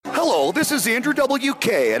Hello, this is Andrew WK,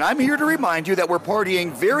 and I'm here to remind you that we're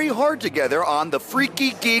partying very hard together on the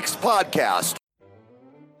Freaky Geeks podcast.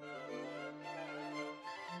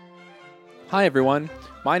 Hi, everyone.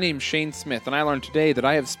 My name's Shane Smith, and I learned today that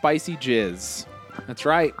I have spicy jizz. That's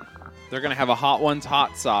right. They're going to have a Hot Ones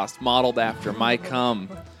hot sauce modeled after my cum.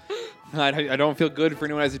 I don't feel good for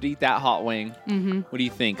anyone who has to eat that hot wing. Mm-hmm. What do you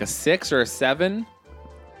think? A 6 or a 7?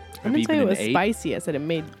 I didn't say it was spicy. I said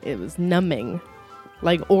it was numbing,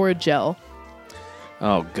 like Orajel.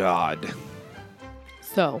 Oh, God.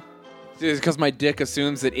 So. It's because my dick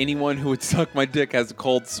assumes that anyone who would suck my dick has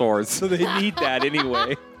cold sores, so they need that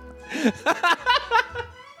anyway.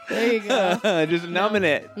 There you go. Just numbing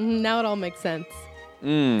it. Now it all makes sense.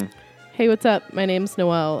 Hey, what's up? My name's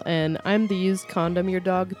Noelle, and I'm the used condom your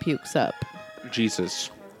dog pukes up. Jesus.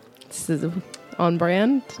 This is on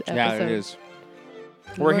brand episode. Yeah, it is.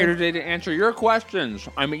 We're here today to answer your questions.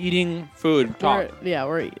 I'm eating food. Talk.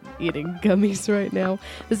 We're eating gummies right now.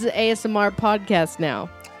 This is ASMR podcast now.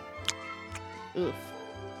 Oof.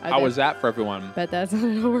 How was that for everyone? Bet that's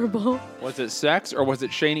horrible. Was it sex or was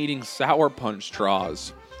it Shane eating Sour Punch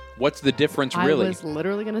straws? What's the difference, really? I was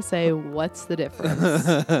literally going to say, what's the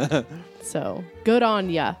difference? So, good on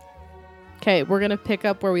ya. Okay, we're going to pick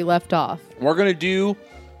up where we left off. We're going to do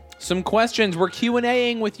some questions. We're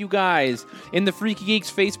Q&Aing with you guys in the Freaky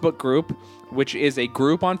Geeks Facebook group, which is a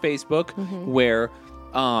group on Facebook where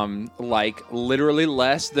literally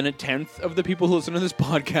less than a tenth of the people who listen to this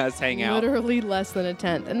podcast hang out. Literally less than a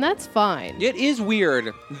tenth, and that's fine. It is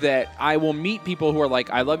weird that I will meet people who are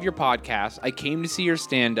like, I love your podcast. I came to see your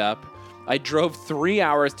stand-up. I drove 3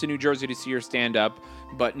 hours to New Jersey to see your stand-up,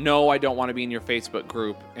 but no, I don't want to be in your Facebook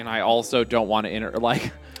group, and I also don't want to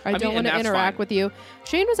I don't want to interact with you.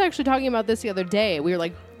 Shane was actually talking about this the other day. We were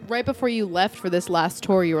like, right before you left for this last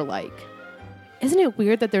tour, you were like, isn't it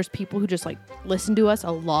weird that there's people who just like listen to us a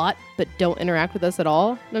lot but don't interact with us at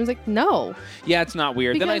all? And I was like, no. Yeah, it's not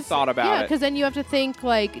weird. Then I thought about it. Yeah, because then you have to think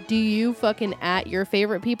like, do you fucking at your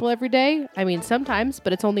favorite people every day? I mean, sometimes,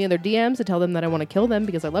 but it's only in their DMs to tell them that I want to kill them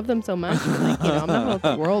because I love them so much. Like, I'm not gonna let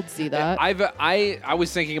the world see that. I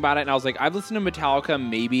was thinking about it and I was like, I've listened to Metallica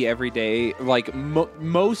maybe every day, like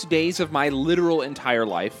most days of my literal entire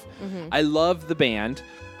life. I love the band.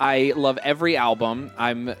 I love every album.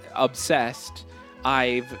 I'm obsessed.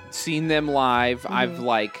 I've seen them live. I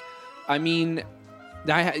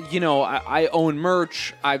own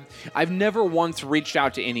merch. I've never once reached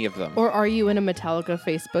out to any of them. Or are you in a Metallica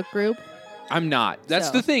Facebook group? I'm not.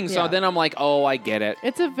 That's the thing. So then I'm like, oh, I get it.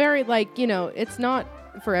 It's a very it's not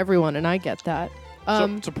for everyone, and I get that.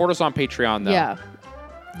 So support us on Patreon, though. Yeah.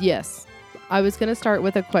 Yes. I was going to start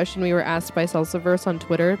with a question we were asked by Salsaverse on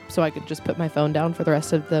Twitter, so I could just put my phone down for the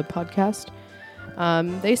rest of the podcast.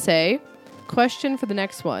 They say, question for the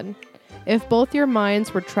next one. If both your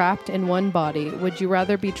minds were trapped in one body, would you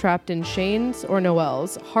rather be trapped in Shane's or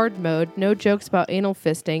Noelle's? Hard mode, no jokes about anal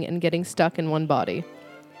fisting and getting stuck in one body.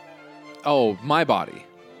 Oh, my body.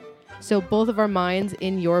 So both of our minds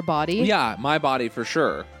in your body? Yeah, my body for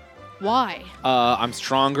sure. Why? I'm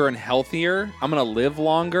stronger and healthier. I'm going to live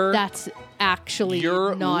longer. That's actually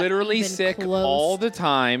You're not literally even sick close all the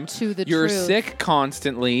time. to the You're truth. sick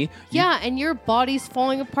constantly. Yeah, and your body's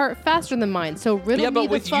falling apart faster than mine. So riddle Yeah, but me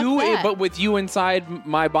the with fuck you, that. but with you inside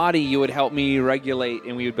my body, you would help me regulate,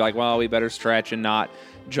 and we would be like, well, we better stretch and not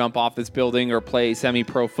jump off this building or play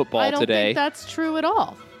semi-pro football I don't today. think that's true at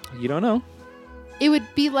all. You don't know. It would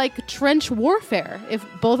be like trench warfare if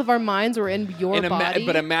both of our minds were in your body.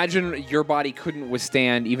 But imagine your body couldn't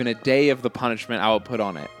withstand even a day of the punishment I would put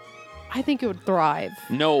on it. I think it would thrive.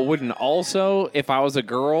 No, it wouldn't. Also, if I was a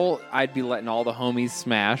girl, I'd be letting all the homies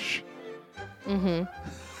smash.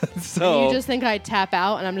 So You just think I'd tap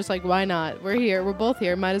out, and I'm just like, why not? We're here. We're both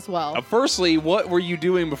here. Might as well. Firstly, what were you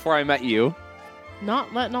doing before I met you?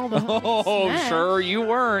 Not letting all the homies Oh, smash. sure you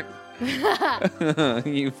weren't.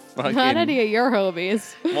 You fucking... Not any of your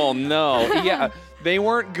homies. Well, no. Yeah, they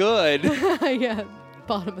weren't good. Yeah,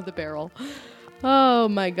 bottom of the barrel. Oh,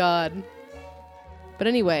 my God. But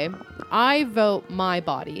anyway, I vote my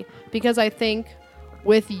body because I think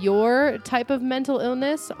with your type of mental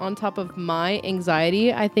illness on top of my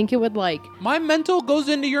anxiety, I think it would My mental goes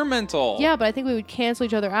into your mental. Yeah, but I think we would cancel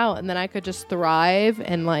each other out and then I could just thrive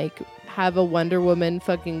and have a Wonder Woman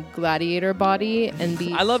fucking gladiator body and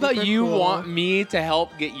be I love how super you cool. want me to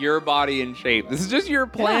help get your body in shape. This is just your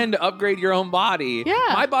plan to upgrade your own body. Yeah.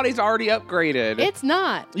 My body's already upgraded. It's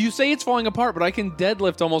not. You say it's falling apart, but I can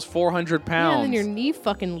deadlift almost 400 Yeah, pounds. and then your knee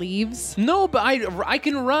fucking leaves. No, but I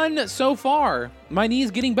can run so far. My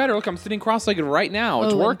knee's getting better. Look, I'm sitting cross-legged right now.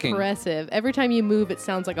 It's working. Impressive. Every time you move, it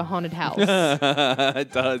sounds like a haunted house.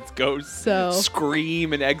 It does. Go So-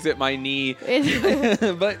 scream and exit my knee.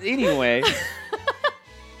 It- But anyway.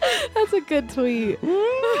 That's a good tweet.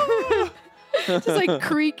 Just like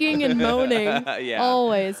creaking and moaning. Yeah.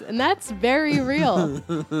 Always. And that's very real.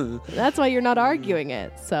 That's why you're not arguing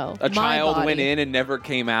it. So A my child body. went in and never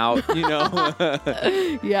came out, you know?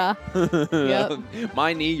 Yeah. Yep.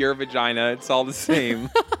 My knee, your vagina. It's all the same.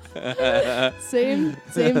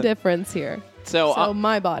 Same difference here. So,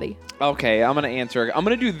 My body. okay, I'm going to answer. I'm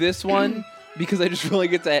going to do this one because I just really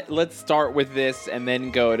get to. Let's start with this and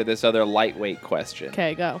then go to this other lightweight question.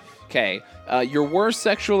 Okay, go. Okay, your worst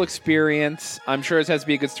sexual experience. I'm sure it has to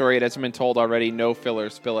be a good story. It hasn't been told already. No filler,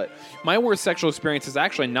 spill it. My worst sexual experience is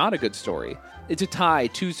actually not a good story. It's a tie,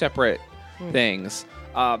 two separate things.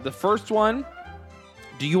 The first one,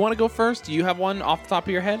 do you want to go first? Do you have one off the top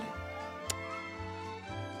of your head?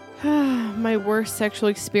 My worst sexual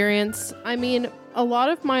experience. I mean, a lot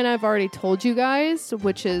of mine I've already told you guys,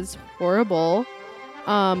 which is horrible.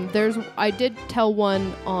 I did tell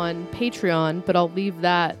one on Patreon, but I'll leave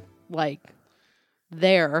that like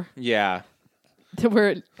there Yeah. to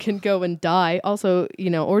where it can go and die. Also,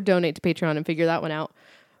 or donate to Patreon and figure that one out.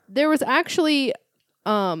 There was actually,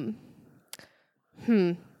 well,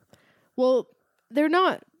 they're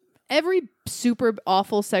not. Every super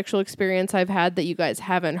awful sexual experience I've had that you guys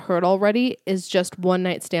haven't heard already is just one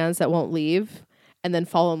night stands that won't leave and then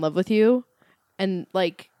fall in love with you. And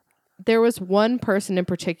like, there was one person in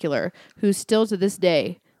particular who still to this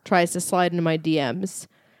day tries to slide into my DMs.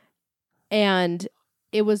 And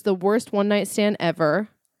it was the worst one night stand ever.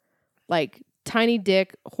 Like, tiny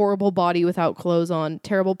dick, horrible body without clothes on,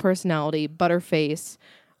 terrible personality, butterface.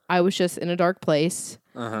 I was just in a dark place.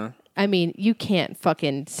 Uh-huh. I mean, you can't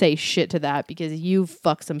fucking say shit to that because you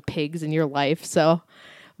fucked some pigs in your life. So,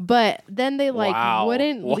 but then they like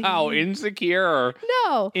wouldn't Wow, leave. insecure.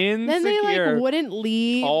 No. Then they Insecure. like wouldn't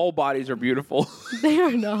leave. All bodies are beautiful. They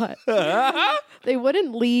are not. They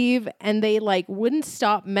wouldn't leave and they like wouldn't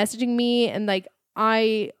stop messaging me and like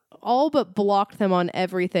I all but blocked them on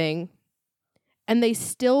everything. And they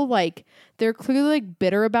still like they're clearly like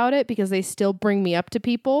bitter about it because they still bring me up to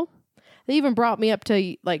people. They even brought me up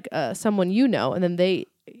to like someone and then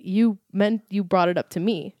you brought it up to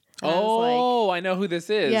me. And I know who this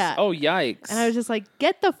is. Yeah. Oh, yikes. And I was just like,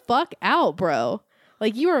 get the fuck out, bro.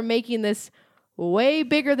 Like, you are making this way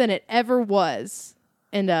bigger than it ever was.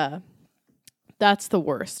 And that's the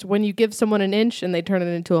worst. When you give someone an inch and they turn it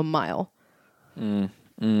into a mile. And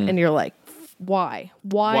you're like, why?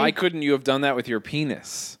 Why couldn't you have done that with your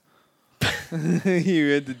penis?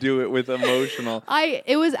 You had to do it with emotional.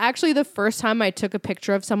 It was actually the first time I took a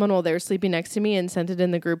picture of someone while they were sleeping next to me and sent it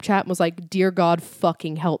in the group chat and was like, dear God,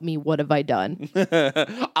 fucking help me. What have I done?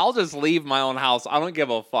 I'll just leave my own house. I don't give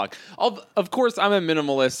a fuck. Of course, I'm a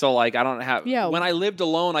minimalist, so like I don't have. Yeah. When I lived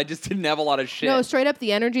alone, I just didn't have a lot of shit. No, straight up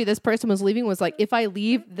the energy this person was leaving was like, if I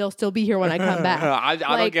leave, they'll still be here when I come back. I don't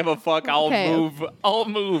Like, give a fuck. I'll okay. move. I'll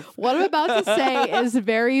move. What I'm about to say is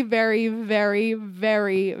very, very, very,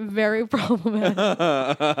 very, very problematic.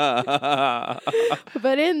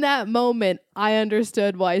 But in that moment, I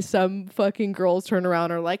understood why some fucking girls turn around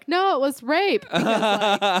and are like, no, it was rape. Because,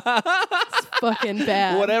 like, it's fucking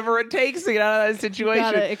bad. Whatever it takes to get out of that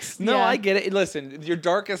situation. No, yeah. I get it. Listen, your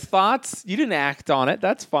darkest thoughts, you didn't act on it.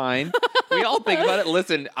 That's fine. We all think about it.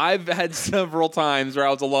 Listen, I've had several times where I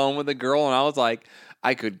was alone with a girl and I was like,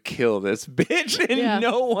 I could kill this bitch and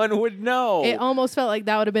no one would know. It almost felt like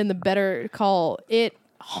that would have been the better call. It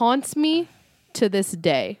haunts me to this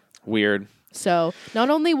day. Weird. So not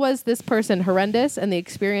only was this person horrendous and the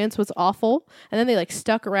experience was awful, and then they like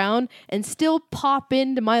stuck around and still pop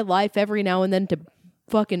into my life every now and then to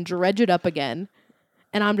fucking dredge it up again.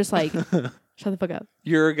 And I'm just like, shut the fuck up.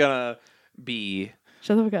 You're gonna be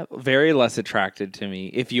Shut the fuck up. very less attracted to me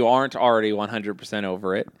if you aren't already 100%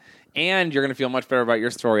 over it. And you're gonna feel much better about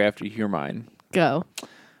your story after you hear mine. Go.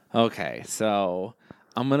 Okay, so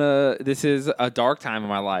this is a dark time in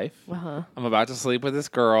my life. Uh-huh. I'm about to sleep with this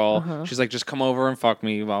girl. She's like, just come over and fuck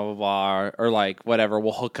me, blah, blah, blah. Or like, whatever,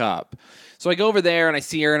 we'll hook up. So I go over there and I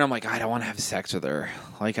see her and I'm like, I don't want to have sex with her.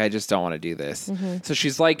 Like, I just don't want to do this. So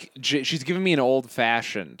she's like, she's giving me an old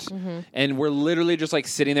fashioned. And we're literally just like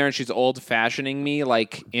sitting there and she's old fashioning me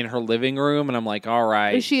like in her living room. And I'm like, all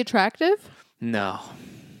right. Is she attractive? No.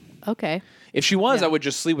 Okay. If she was, Yeah. I would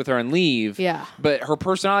just sleep with her and leave. Yeah. But her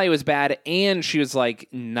personality was bad and she was like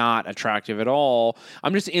not attractive at all.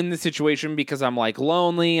 I'm just in the situation because I'm like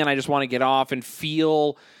lonely and I just want to get off and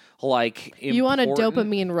feel like You want a important.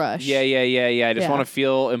 dopamine rush. Yeah. I just Yeah. want to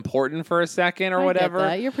feel important for a second or I whatever. get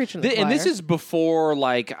that. You're preaching to the And this choir. is before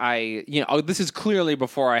this is clearly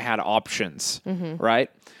before I had options,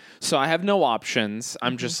 right? So I have no options.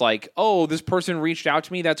 I'm just like, oh, this person reached out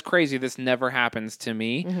to me. That's crazy. This never happens to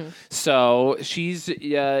me. So she's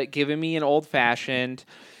giving me an old fashioned,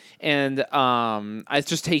 and it's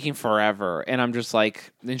just taking forever. And I'm just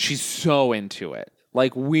like, and she's so into it,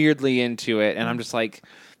 like weirdly into it. And I'm just like,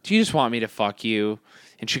 do you just want me to fuck you?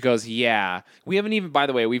 And she goes, yeah. We haven't even, by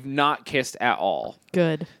the way, we've not kissed at all.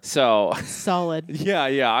 Good. So Solid. yeah.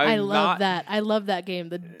 I I'm love that. I love that game.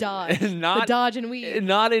 The dodge. the Not- dodge and weave.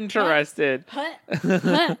 Not interested.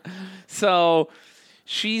 Huh? So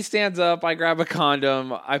she stands up. I grab a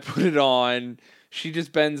condom. I put it on. She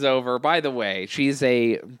just bends over. By the way, she's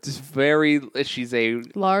a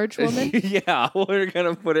Large woman. yeah. We're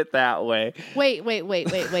gonna put it that way. Wait.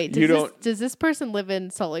 You Does this person live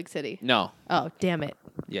in Salt Lake City? No. Oh, damn it.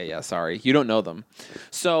 Yeah. Sorry, you don't know them.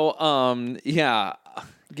 So yeah.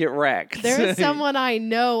 Get wrecked. There is someone I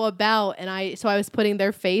know about, and I was putting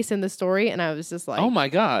their face in the story, and I was just like, Oh my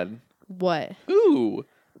god. what? Ooh.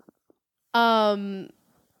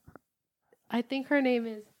 I think her name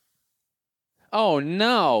is. Oh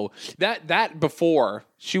no. That before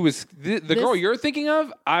she was the girl you're thinking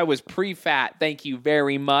of. I was pre-fat. Thank you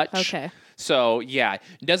very much. Okay. So yeah,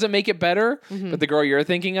 doesn't make it better. But the girl you're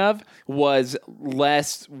thinking of was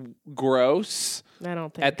less gross I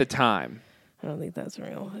don't think. at the time. I don't think that's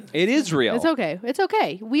real. It is real. It's okay. It's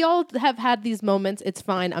okay. We all have had these moments. It's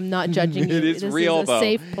fine. I'm not judging you. It is This real is a though.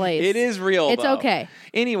 safe place. It is real. It's though. okay.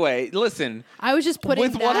 Anyway, listen. I was just putting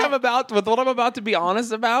With what I'm about to be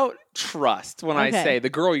honest about, trust when I Okay. say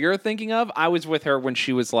the girl you're thinking of. I was with her when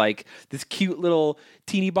she was like this cute little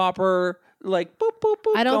teeny bopper, like boop boop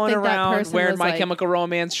boop, I don't going think that around person wearing was, My like, Chemical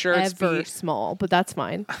Romance shirts. ever small, but that's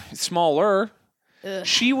fine. Smaller. Ugh.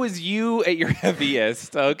 She was you at your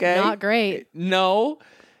heaviest. Okay, Not great. No.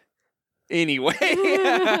 Anyway,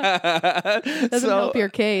 Doesn't help your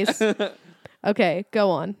case. Okay,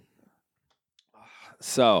 go on.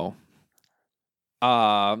 So,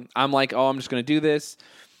 I'm like, oh, I'm just gonna do this.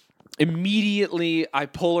 Immediately, I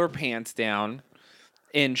pull her pants down,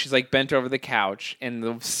 and she's like bent over the couch, and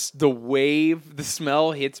the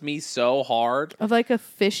smell hits me so hard. Of like a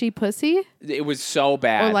fishy pussy It was so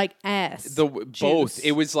bad. or like ass. both. juice?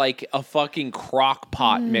 It was like a fucking crock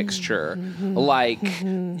pot mixture. Like,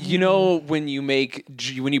 you know, when you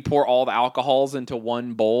pour all the alcohols into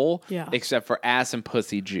one bowl, Yeah. except for ass and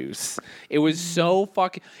pussy juice. It was so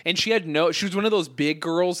fucking. And she was one of those big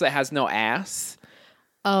girls that has no ass.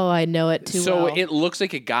 Oh, I know it too So well. it looks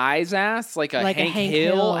like a guy's ass, like a Like a Hank Hank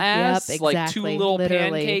Hill Hill. ass, Yep, like two exactly. little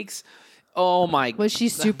Literally. pancakes. Oh my! Was she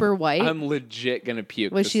super white? I'm legit gonna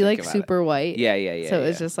puke. Was just she like thinking about super white? Yeah. So it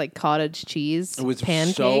was yeah. just like cottage cheese. It was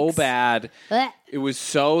pancakes. so bad. Blech. It was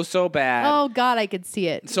so bad. Oh God, I could see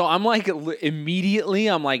it. So I'm like, immediately,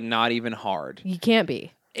 I'm like, not even hard. You can't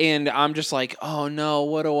be. And I'm just like, oh no,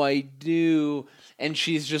 what do I do? And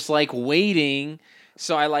she's just like waiting.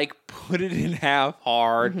 So I like put it in half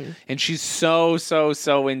hard. And she's so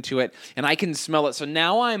into it. And I can smell it. So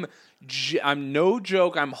now I'm no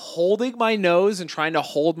joke. I'm holding my nose and trying to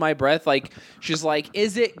hold my breath. Like, she's like,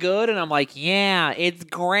 is it good? And I'm like, yeah, it's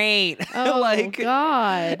great. Oh like,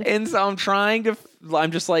 God. and so I'm trying to, I'm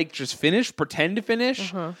just like, just finish, pretend to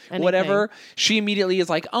finish, Anything. whatever. She immediately is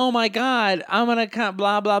like, oh my God, I'm going to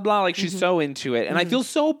blah, blah, blah. Like, she's so into it. And I feel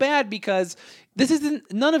so bad because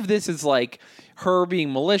none of this is like her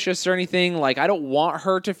being malicious or anything. Like, I don't want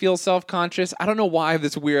her to feel self-conscious. I don't know why I have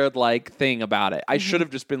this weird like thing about it. I should have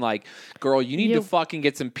just been like, girl, you need to Your fucking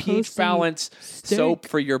get some pH pussy balance stink. soap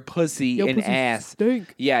for your pussy Your and pussy ass.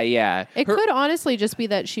 stink. Yeah. It could honestly just be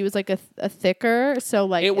that she was like a thicker, so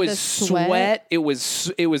like It was the sweat. It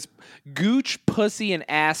was gooch, pussy, and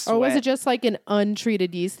ass sweat. or was it just like an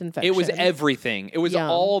untreated yeast infection? It was everything. It was Yum.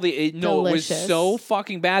 all the. It was Delicious. so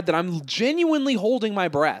fucking bad that I'm genuinely holding my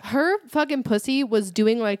breath. Her fucking pussy was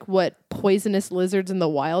doing like what poisonous lizards in the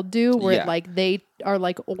wild do, where Yeah. like they are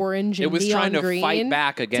like orange and It was neon trying to green fight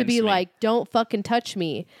back to against be me. like, don't fucking touch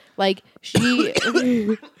me. Like she,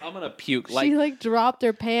 I'm gonna puke. she like dropped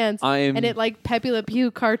her pants, I'm- and it like Pepe Le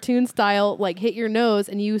Pew cartoon style like hit your nose,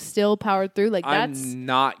 and you still powered through. Like that's I'm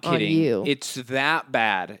not on kidding. you. It's that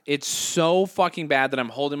bad. It's so fucking bad that I'm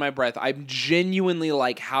holding my breath. I'm genuinely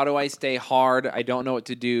like, how do I stay hard? I don't know what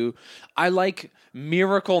to do. I like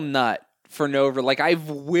Miracle Nut for no like I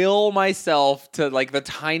will myself to like the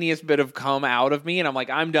tiniest bit of cum out of me, and I'm like,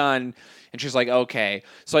 I'm done. And she's like, okay.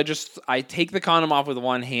 So I take the condom off with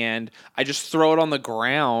one hand. I just throw it on the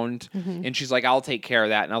ground. And she's like, I'll take care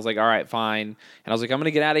of that. And I was like, all right, fine. And I was like, I'm going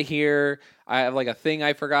to get out of here. I have like a thing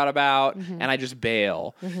I forgot about. And I just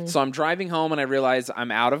bail. So I'm driving home and I realize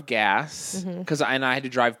I'm out of gas. And I had to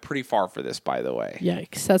drive pretty far for this, by the way.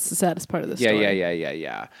 Yikes. That's the saddest part of the story.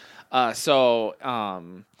 Yeah.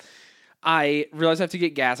 I realized I have to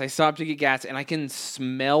get gas. I stopped to get gas, and I can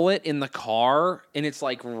smell it in the car, and it's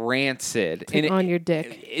like rancid. It's like on your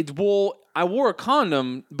dick. I wore a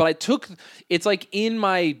condom, but it's like in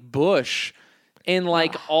my bush. And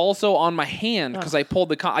like also on my hand because I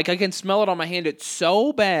pulled I can smell it on my hand. It's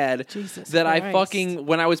so bad that Christ.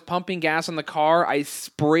 when I was pumping gas in the car, I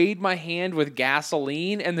sprayed my hand with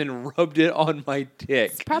gasoline and then rubbed it on my dick.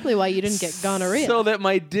 That's probably why you didn't get gonorrhea. So that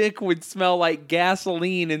my dick would smell like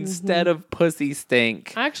gasoline instead of pussy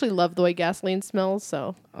stink. I actually love the way gasoline smells,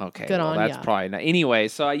 so Okay, good on that's ya. probably not. Anyway,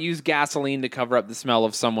 so I use gasoline to cover up the smell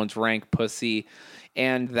of someone's rank pussy.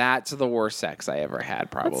 And that's the worst sex I ever had,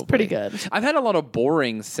 probably. That's pretty good. I've had a lot of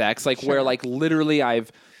boring sex, like where like literally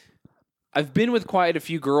I've been with quite a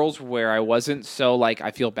few girls where I wasn't so like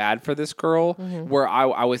I feel bad for this girl, where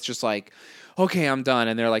I was just like, okay, I'm done.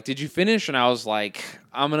 And they're like, did you finish? And I was like,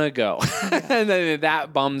 I'm going to go. And then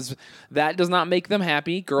that does not make them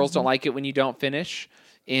happy. Girls don't like it when you don't finish.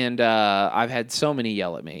 And I've had so many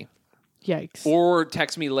yell at me. Yikes. Or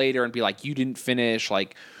text me later and be like, you didn't finish,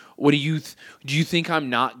 like, what do you think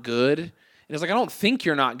I'm not good? And it's like, I don't think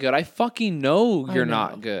you're not good. I fucking know you're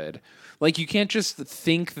not good. Like, you can't just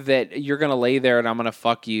think that you're going to lay there and I'm going to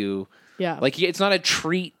fuck you. Yeah. Like, it's not a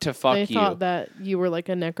treat to fuck you. They thought that you were like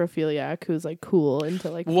a necrophiliac who's like cool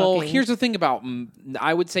into like fucking. Here's the thing about,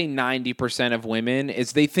 I would say 90% of women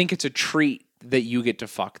is they think it's a treat that you get to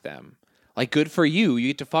fuck them. Like, good for you. You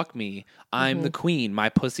get to fuck me. I'm the queen. My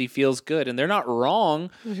pussy feels good. And they're not wrong,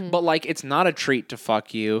 but, like, it's not a treat to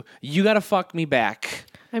fuck you. You got to fuck me back.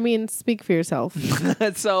 I mean, speak for yourself.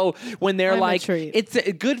 So when they're I'm a like, treat. it's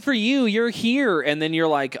good for you. You're here. And then you're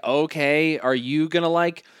like, okay, are you going to,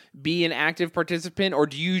 like, be an active participant, or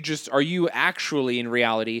are you actually in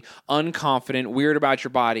reality unconfident, weird about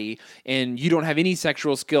your body, and you don't have any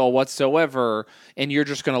sexual skill whatsoever, and you're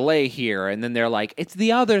just gonna lay here? And then they're like, it's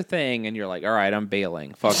the other thing, and you're like, all right, I'm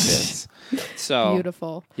bailing, fuck this. So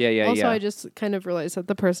Beautiful. Yeah. Also, I just kind of realized that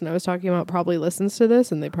the person I was talking about probably listens to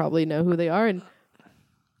this, and they probably know who they are, and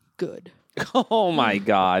good. Oh my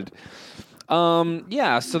God.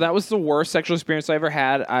 Yeah, so that was the worst sexual experience I ever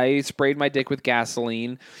had. I sprayed my dick with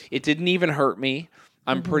gasoline. It didn't even hurt me.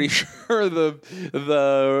 I'm pretty sure the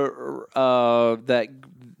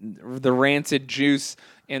rancid juice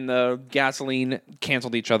and the gasoline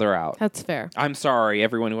canceled each other out. That's fair. I'm sorry,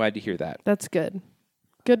 everyone who had to hear that. That's good.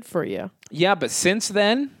 Good for you. Yeah, but since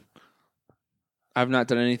then, I've not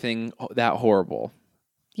done anything that horrible.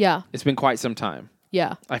 Yeah. It's been quite some time.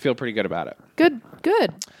 Yeah. I feel pretty good about it. Good.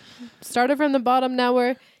 Started from the bottom. Now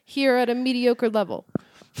we're here at a mediocre level.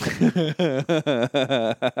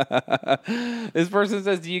 This person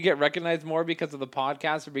says, do you get recognized more because of the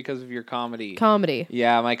podcast or because of your comedy? Comedy.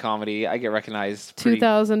 Yeah, my comedy. I get recognized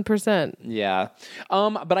 2,000%. Yeah.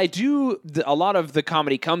 But I do, a lot of the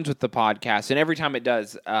comedy comes with the podcast, and every time it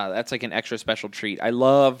does, that's like an extra special treat. I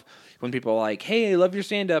love when people are like, hey, I love your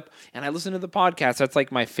stand-up, and I listen to the podcast. That's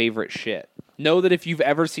like my favorite shit. Know that if you've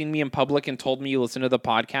ever seen me in public and told me you listen to the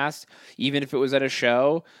podcast, even if it was at a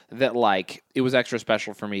show, that like it was extra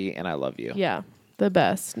special for me, and I love you. Yeah, the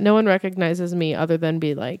best. No one recognizes me other than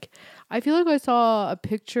be like, I feel like I saw a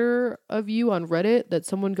picture of you on Reddit that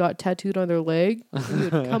someone got tattooed on their leg. And you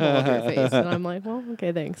would come all over your face. And I'm like, well,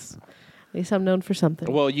 okay, thanks. At least I'm known for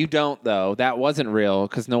something. Well, you don't, though. That wasn't real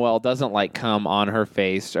because Noelle doesn't like cum on her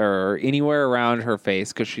face or anywhere around her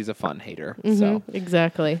face because she's a fun hater. So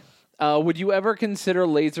Exactly. Would you ever consider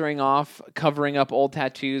lasering off, covering up old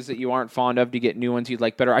tattoos that you aren't fond of to get new ones you'd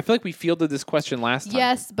like better? I feel like we fielded this question last time.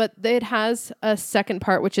 Yes, but it has a second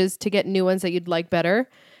part, which is to get new ones that you'd like better.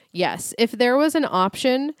 Yes. If there was an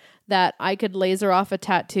option that I could laser off a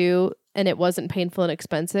tattoo and it wasn't painful and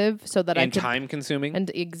expensive so that I could... time consuming? And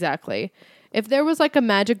exactly. If there was like a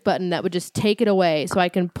magic button that would just take it away so I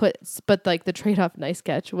can but like the trade-off, nice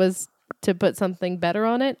sketch, was to put something better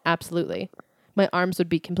on it, absolutely. My arms would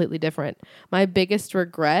be completely different. My biggest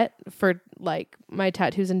regret for like my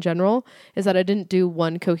tattoos in general is that I didn't do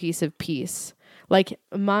one cohesive piece. Like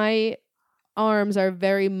my arms are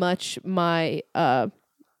very much my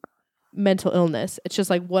mental illness. It's just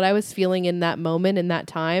like what I was feeling in that moment, in that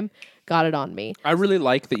time, got it on me. I really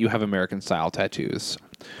like that you have American style tattoos.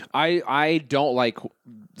 I don't like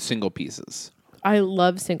single pieces. I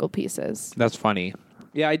love single pieces. That's funny.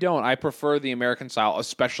 Yeah, I don't. I prefer the American style,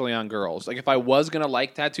 especially on girls. Like, if I was going to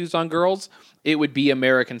like tattoos on girls, it would be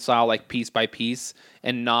American style, like piece by piece,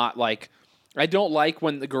 and not like... I don't like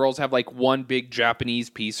when the girls have like one big Japanese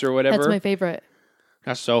piece or whatever. That's my favorite.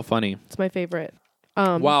 That's so funny. It's my favorite.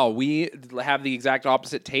 Wow, we have the exact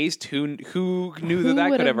opposite taste. Who knew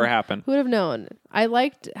that could ever happen? Who would have known? I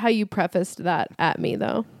liked how you prefaced that at me,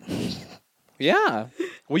 though. Yeah.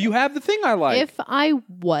 Well, you have the thing I like. If I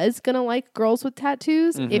was going to like girls with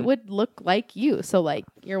tattoos, it would look like you. So, like,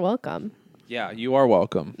 you're welcome. Yeah, you are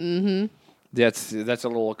welcome. Mm-hmm. That's a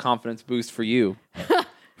little confidence boost for you.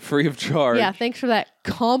 Free of charge. Yeah, thanks for that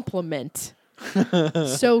compliment.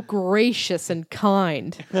 So gracious and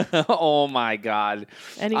kind. Oh my God.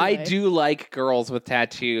 Anyway. I do like girls with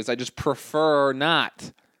tattoos. I just prefer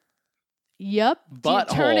not. Yep.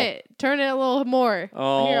 Butthole. Turn it a little more.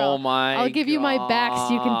 Oh Here, I'll give you my back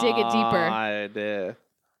so you can dig it deeper.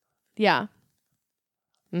 Yeah.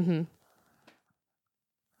 Mm-hmm.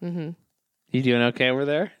 Mm-hmm. You doing okay over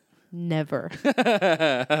there? Never.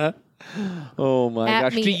 Oh my At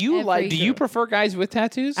gosh. me Do you every do you show. prefer guys with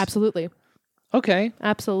tattoos? Absolutely. Okay.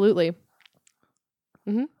 Absolutely.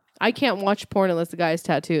 Mm-hmm. I can't watch porn unless the guy's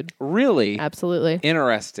tattooed. Really? Absolutely.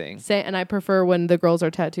 Interesting. And I prefer when the girls are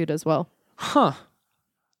tattooed as well. Huh.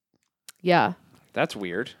 Yeah. That's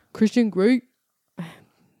weird. Christian Grey.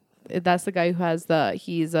 That's the guy who has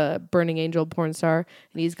he's a Burning Angel porn star,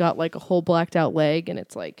 and he's got like a whole blacked out leg, and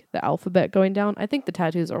it's like the alphabet going down. I think the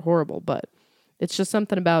tattoos are horrible, but it's just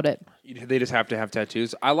something about it. They just have to have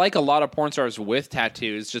tattoos. I like a lot of porn stars with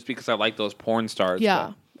tattoos just because I like those porn stars.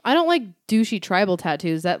 Yeah. I don't like douchey tribal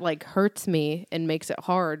tattoos. That like hurts me and makes it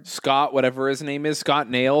hard. Scott, whatever his name is, Scott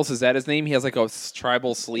Nails, is that his name? He has like a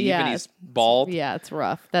tribal sleeve and he's bald. Yeah, it's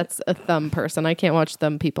rough. That's a thumb person. I can't watch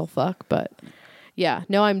thumb people fuck, but yeah.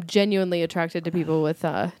 No, I'm genuinely attracted to people with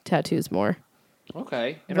tattoos more.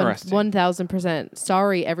 Okay. Interesting. 1,000%.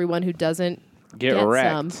 Sorry, everyone who doesn't Get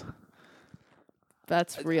wrecked. some.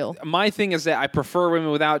 That's real. My thing is that I prefer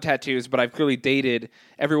women without tattoos, but I've clearly dated,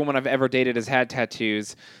 every woman I've ever dated has had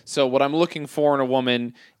tattoos. So what I'm looking for in a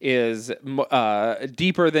woman is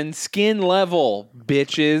deeper than skin level,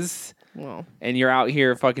 bitches. Well, And you're out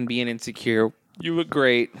here fucking being insecure. You look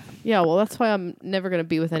great. yeah, well, that's why I'm never going to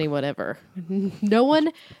be with anyone ever. No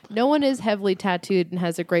one is heavily tattooed and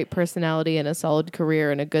has a great personality and a solid career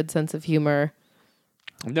and a good sense of humor.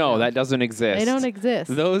 No, that doesn't exist. They don't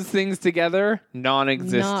exist. Those things together,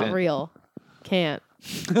 non-existent. Not real. Can't.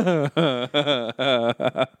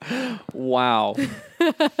 Wow.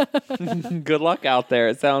 Good luck out there.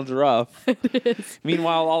 It sounds rough. It is.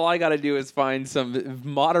 Meanwhile, all I got to do is find some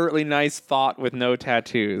moderately nice thought with no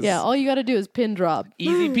tattoos. Yeah, all you got to do is pin drop.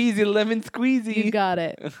 Easy peasy lemon squeezy. You got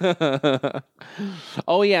it.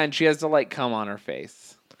 Oh, yeah, and she has to, like, cum on her face.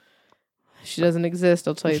 She doesn't exist,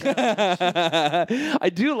 I'll tell you that. I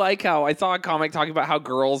do like how I saw a comic talking about how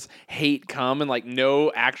girls hate cum and like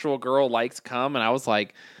no actual girl likes cum, and I was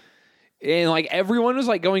like, and like everyone was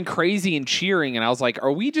like going crazy and cheering, and I was like,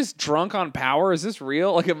 are we just drunk on power? Is this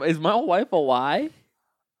real? Like, is my whole life a lie?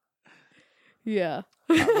 Yeah.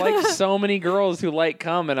 Like so many girls who like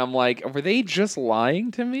cum, and I'm like, were they just lying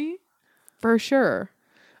to me? For sure.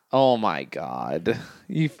 Oh my god,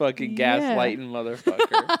 you fucking gaslighting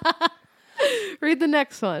motherfucker. Read the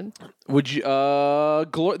next one. Would you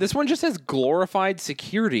this one just says glorified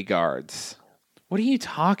security guards. What are you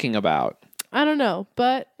talking about? I don't know,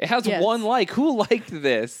 but It has yes. one like. Who liked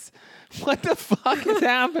this? What the fuck is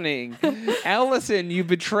happening? Allison, you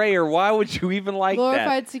betrayer. Why would you even like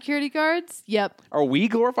Glorified security guards? Yep. that? Are we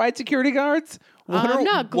glorified security guards? I'm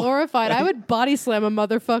not glorified. I would body slam a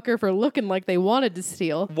motherfucker for looking like they wanted to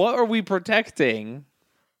steal. What are we protecting?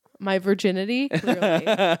 My virginity? Clearly.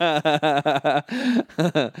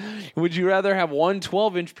 Would you rather have one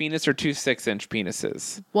 12-inch penis or two 6-inch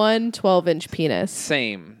penises? One 12-inch penis.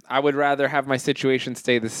 Same. I would rather have my situation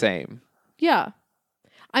stay the same. Yeah.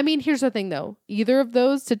 I mean, here's the thing, though. Either of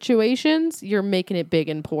those situations, you're making it big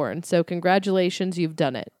in porn. So congratulations, you've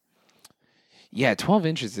done it. Yeah, 12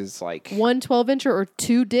 inches is like... One 12-incher or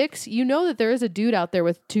two dicks. You know that there is a dude out there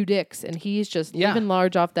with two dicks, and he's just living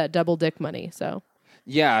large off that double dick money, so...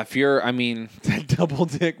 Yeah, if you're, I mean, that double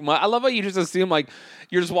dick. I love how you just assume, like,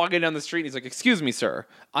 you're just walking down the street and he's like, excuse me, sir,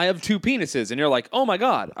 I have two penises. And you're like, oh my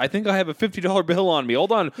God, I think I have a $50 bill on me.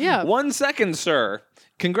 Hold on. Yeah. 1 second, sir.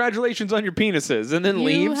 congratulations on your penises, and then You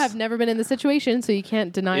leaves. have never been in the situation, so you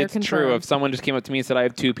can't deny or It's confirm. true. If someone just came up to me and said, I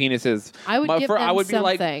have 2 penises, I would give them I would be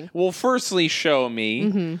like, something. well, firstly, show me.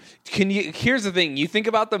 Mm-hmm. Here's the thing. You think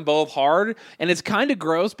about them both hard, and it's kind of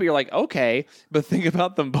gross, but you're like, okay, but think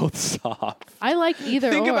about them both soft. I like either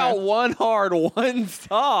Think or. about one hard, one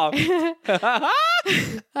soft. I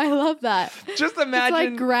love that. Just It's imagine.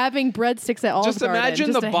 like grabbing breadsticks at Olive Just Garden. imagine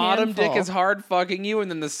Just the a bottom handful. dick is hard fucking you,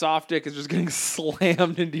 and then the soft dick is just getting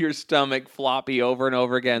slammed into your stomach, floppy over and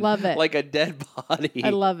over again. Love it. Like a dead body. I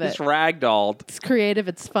love it. Just ragdolled. It's creative.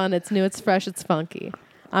 It's fun. It's new. It's fresh. It's funky.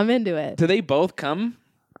 I'm into it. Do they both come?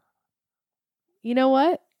 You know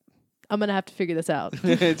what? I'm gonna have to figure this out.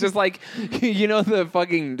 It's just like, you know, the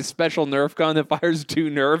fucking special Nerf gun that fires 2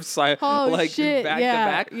 Nerfs Oh, like shit. back Yeah,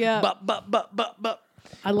 to back. yeah. But.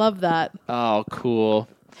 I love that. Oh, cool.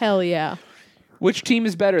 Hell yeah. Which team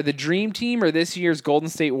is better, the Dream Team or this year's Golden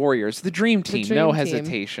State Warriors? The Dream Team, Dream no Team.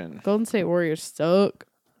 hesitation. Golden State Warriors suck.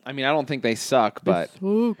 I mean, I don't think they suck, but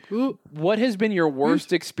what has been your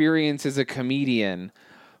worst experience as a comedian?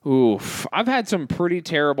 Oof, I've had some pretty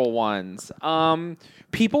terrible ones.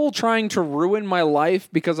 People trying to ruin my life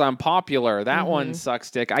because I'm popular. That one sucks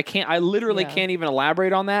dick. I literally Yeah. can't even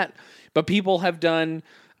elaborate on that. But people have done,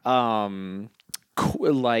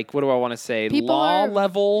 like, what do I want to say? People Law are-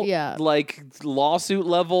 level, yeah. like lawsuit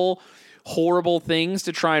level, horrible things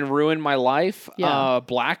to try and ruin my life. Yeah.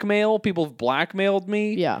 Blackmail. People have blackmailed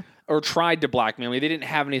me. Yeah. Or tried to blackmail me. They didn't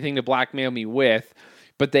have anything to blackmail me with,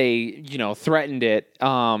 but they, threatened it.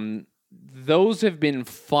 Those have been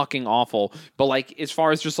fucking awful. But like, as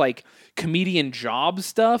far as just like comedian job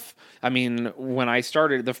stuff, I mean, when I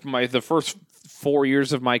started, the first 4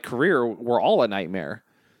 years of my career were all a nightmare.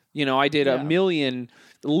 I did a million,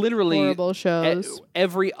 literally Horrible shows.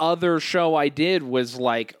 Every other show I did was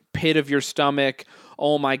like pit of your stomach.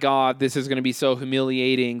 Oh my God, this is going to be so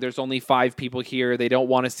humiliating. There's only 5 people here. They don't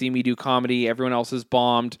want to see me do comedy. Everyone else is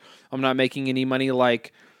bombed. I'm not making any money.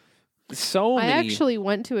 Like, so I many. actually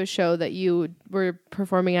went to a show that you were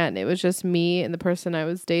performing at, and it was just me and the person I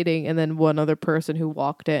was dating, and then one other person who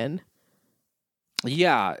walked in.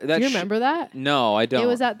 Yeah. Do you remember that? No, I don't. It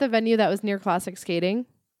was at the venue that was near Classic Skating.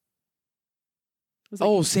 It was like-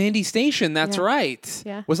 Oh, Sandy Station. That's Yeah. right.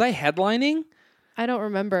 Yeah. Was I headlining? I don't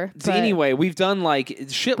remember. So anyway, we've done like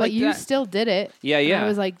shit but like you that. still did it. Yeah, And yeah. I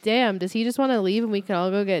was like, damn, does he just want to leave and we can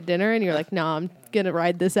all go get dinner? And you're like, no, I'm going to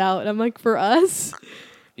ride this out. And I'm like, for us?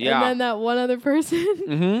 Yeah. And then that one other person.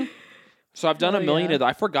 Mm-hmm. So I've done Oh, a million yeah. of that.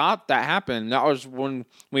 I forgot that happened. That was when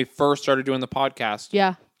we first started doing the podcast.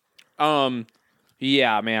 Yeah.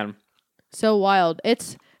 Yeah, man. So wild.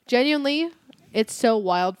 It's genuinely, it's so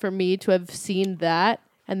wild for me to have seen that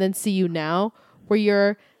and then see you now where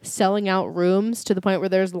you're selling out rooms to the point where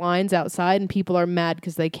there's lines outside and people are mad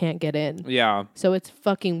because they can't get in. Yeah. So it's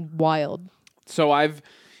fucking wild. So I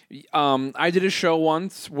did a show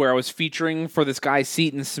once where I was featuring for this guy,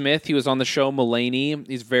 Seton Smith. He was on the show Mulaney.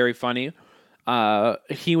 He's very funny.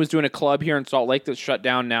 He was doing a club here in Salt Lake that's shut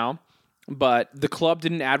down now, but the club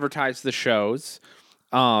didn't advertise the shows.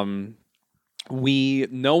 No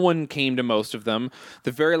one came to most of them.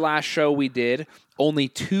 The very last show we did, only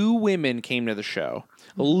 2 women came to the show.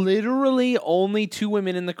 Literally only 2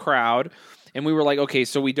 women in the crowd. And we were like, okay,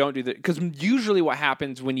 so we don't do that. Because usually what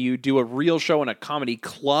happens when you do a real show in a comedy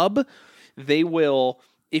club, they will,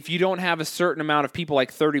 if you don't have a certain amount of people,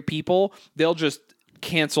 like 30 people, they'll just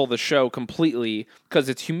cancel the show completely because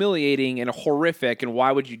it's humiliating and horrific. And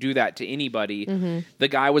why would you do that to anybody? The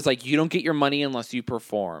guy was like, you don't get your money unless you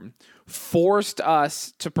perform. Forced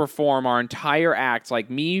us to perform our entire act, like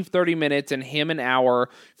me 30 minutes and him an hour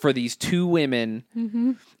for these 2 women.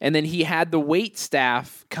 And then he had the wait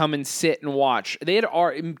staff come and sit and watch. They had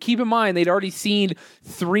keep in mind they'd already seen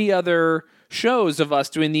 3 other shows of us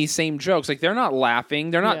doing these same jokes. Like, they're not laughing.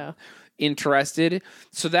 They're not interested.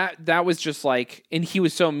 So that was just like, and he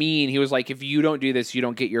was so mean. He was like, if you don't do this, you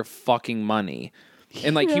don't get your fucking money.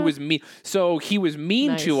 And like, he was mean. So he was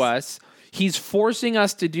mean to Nice. us. He's forcing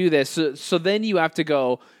us to do this. So then you have to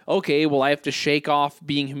go, okay, well, I have to shake off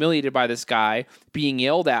being humiliated by this guy, being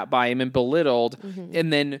yelled at by him and belittled,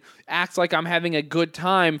 and then act like I'm having a good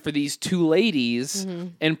time for these 2 ladies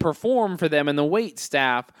and perform for them and the wait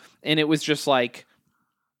staff. And it was just like,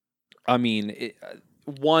 I mean,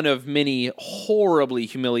 one of many horribly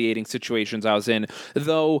humiliating situations I was in,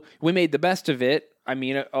 though we made the best of it. I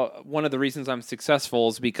mean, one of the reasons I'm successful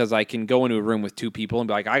is because I can go into a room with two people and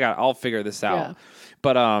be like, I'll figure this out. Yeah.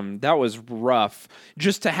 But that was rough.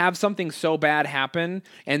 Just to have something so bad happen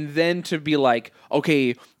and then to be like,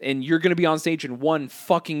 okay, and you're going to be on stage in 1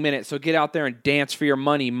 fucking minute, so get out there and dance for your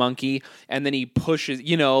money, monkey. And then he pushes,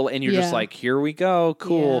 and you're just like, here we go,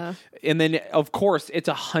 cool. Yeah. And then, of course, it's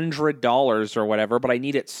 $100 or whatever, but I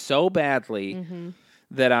need it so badly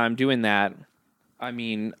that I'm doing that. I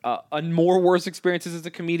mean, more worse experiences as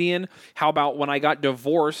a comedian. How about when I got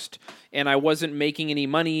divorced and I wasn't making any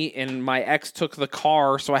money and my ex took the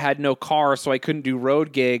car, so I had no car, so I couldn't do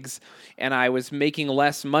road gigs, and I was making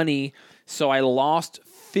less money, so I lost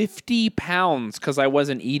 50 pounds because I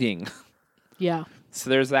wasn't eating. Yeah.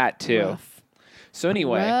 So there's that too. Rough. So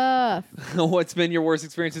anyway, Rough. what's been your worst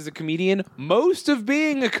experience as a comedian? Most of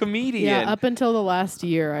being a comedian. Yeah, up until the last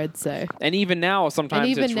year, I'd say. And even now, sometimes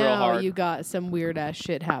And even it's real now, hard. you got some weird ass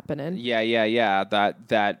shit happening. Yeah.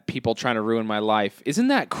 That people trying to ruin my life. Isn't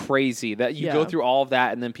that crazy that you go Yeah. through all of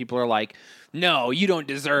that and then people are like, no, you don't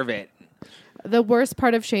deserve it. The worst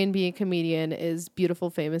part of Shane being a comedian is beautiful,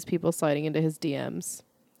 famous people sliding into his DMs.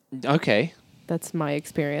 Okay. That's my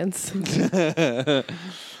experience.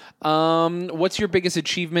 What's your biggest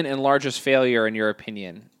achievement and largest failure in your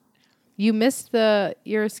opinion? You missed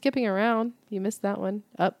you're skipping around. You missed that one.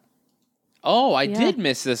 Up. Oh, I Yeah. did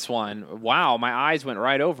miss this one. Wow, my eyes went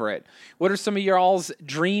right over it. What are some of your all's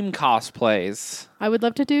dream cosplays? I would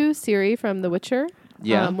love to do Ciri from The Witcher.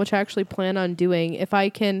 Yeah. Which I actually plan on doing. If I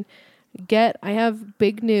can I have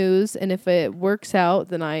big news, and if it works out,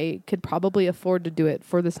 then I could probably afford to do it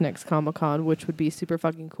for this next Comic-Con, which would be super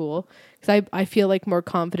fucking cool. Because I feel like more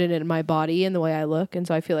confident in my body and the way I look, and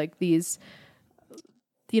so I feel like these,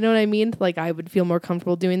 you know what I mean? Like I would feel more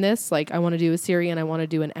comfortable doing this. Like I want to do a Ciri and I want to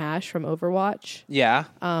do an Ashe from Overwatch. Yeah.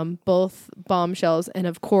 Both bombshells, and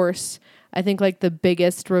of course, I think like the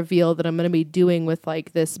biggest reveal that I'm going to be doing with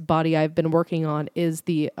like this body I've been working on is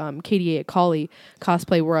the KDA Akali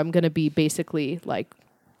cosplay, where I'm going to be basically like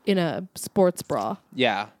in a sports bra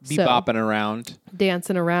Yeah. Be So- bopping around.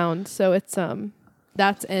 dancing around. So it's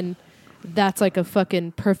that's like a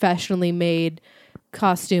fucking professionally made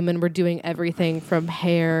costume, and we're doing everything from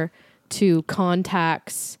hair to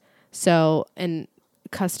contacts. So, and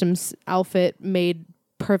customs outfit made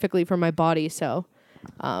perfectly for my body. So,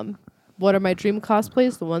 what are my dream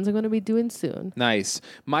cosplays? The ones I'm going to be doing soon. Nice.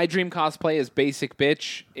 My dream cosplay is Basic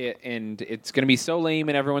Bitch, and it's going to be so lame,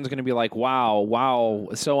 and everyone's going to be like, wow,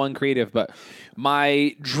 so uncreative. But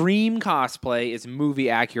my dream cosplay is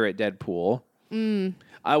movie accurate Deadpool.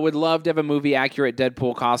 I would love to have a movie accurate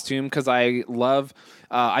Deadpool costume because I love.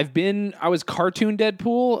 I was cartoon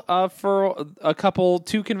Deadpool for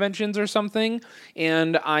 2 conventions or something,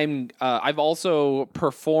 and I've also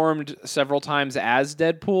performed several times as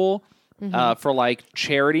Deadpool. For like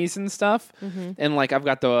charities and stuff, and like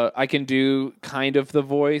I can do kind of the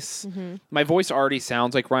voice. My voice already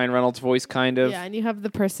sounds like Ryan Reynolds' voice, kind of. Yeah, and you have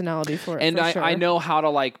the personality for it. And for I sure. know how to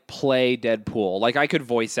like play Deadpool. Like I could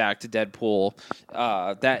voice act Deadpool.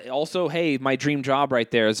 That also, hey, my dream job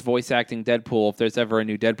right there is voice acting Deadpool. If there's ever a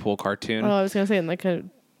new Deadpool cartoon, Oh, I was going to say in like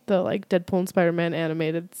the like Deadpool and Spider-Man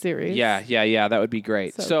animated series. yeah, that would be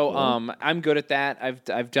great. So cool. I'm good at that.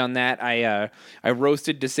 I've done that. I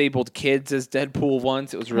roasted disabled kids as Deadpool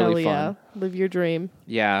once. It was really Hell fun. yeah. Live your dream.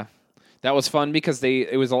 Yeah. That was fun because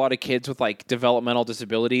it was a lot of kids with like developmental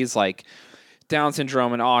disabilities like Down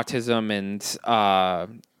syndrome and autism and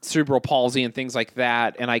cerebral palsy and things like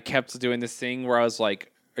that. And I kept doing this thing where I was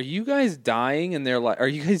like, are you guys dying? And they're like, are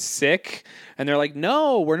you guys sick? And they're like,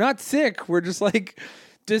 no, we're not sick. We're just like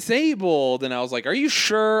disabled. And I was like, are you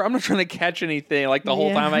sure? I'm not trying to catch anything. Like the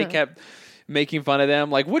whole time I kept making fun of them.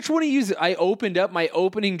 Like, which one of you? I opened up, my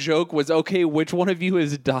opening joke was, okay, which one of you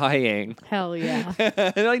is dying? Hell yeah.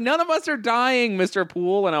 And they're like, none of us are dying, Mr.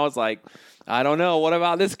 Poole. And I was like, I don't know. What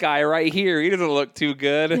about this guy right here? He doesn't look too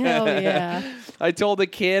good. Hell yeah. I told the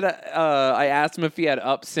kid, I asked him if he had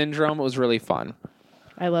UP syndrome. It was really fun.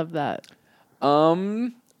 I love that.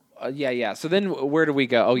 Yeah. So then where do we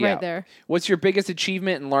go? Oh, yeah. Right there. What's your biggest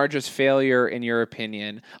achievement and largest failure in your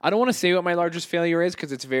opinion? I don't want to say what my largest failure is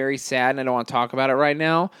because it's very sad and I don't want to talk about it right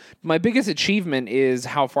now. My biggest achievement is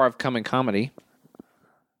how far I've come in comedy.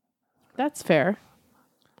 That's fair.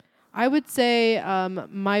 I would say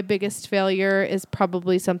my biggest failure is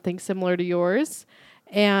probably something similar to yours.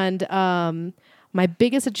 And my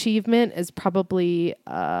biggest achievement is probably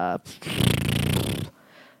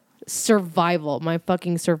survival. My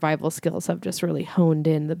fucking survival skills have just really honed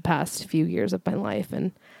in the past few years of my life.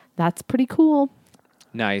 And that's pretty cool.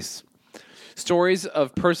 Nice. Stories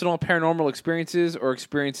of personal paranormal experiences or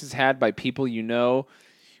experiences had by people you know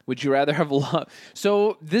Would you rather have love?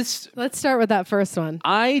 So this, Let's start with that first one.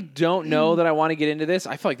 I don't know that I want to get into this.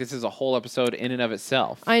 I feel like this is a whole episode in and of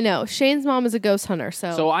itself. I know. Shane's mom is a ghost hunter,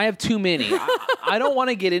 So I have too many. I don't want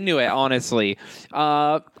to get into it, honestly.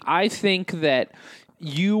 I think that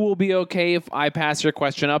you will be okay if I pass your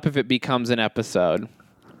question up if it becomes an episode.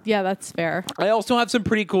 yeah, that's fair. I also have some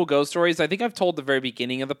pretty cool ghost stories. I think I've told the very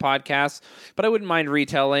beginning of the podcast, but I wouldn't mind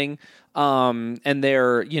retelling. And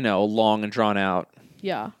they're, long and drawn out.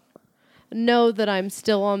 Yeah. Know that I'm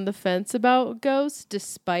still on the fence about ghosts,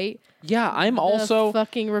 despite Yeah, I'm the also...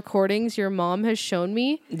 fucking recordings your mom has shown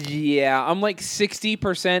me. Yeah, I'm like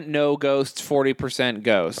 60% no ghosts, 40%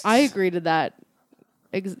 ghosts. I agree to that.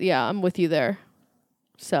 Yeah, I'm with you there.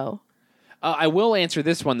 So, I will answer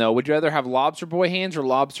this one, though. Would you rather have lobster boy hands or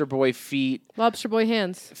lobster boy feet? lobster boy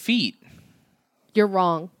hands. Feet. You're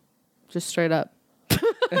wrong. Just straight up.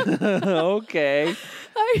 Okay.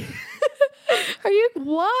 Are you?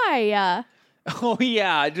 Why? Oh,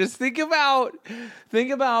 yeah. Just think about,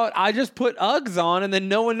 I just put Uggs on and then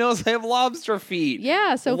no one knows I have lobster feet.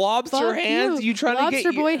 Yeah, so lobster fuck hands? You trying lobster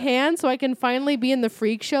to get... boy hands so I can finally be in the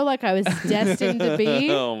freak show like I was destined to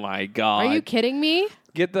be? Oh, my God. Are you kidding me?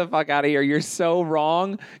 Get the fuck out of here. You're so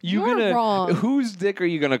wrong. You're wrong. Whose dick are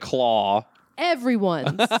you going to claw?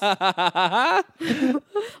 Everyone's.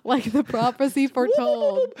 Like the prophecy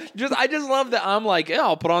foretold. I just love that I'm like, yeah,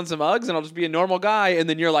 I'll put on some Uggs and I'll just be a normal guy. And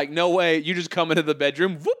then you're like, no way. You just come into the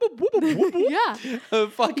bedroom. Whoop, whoop, whoop, whoop, whoop, whoop. Yeah.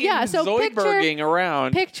 Fucking Yeah, so Zoidberging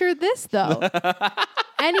around. Picture this, though.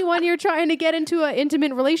 Anyone you're trying to get into an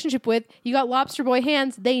intimate relationship with, you got lobster boy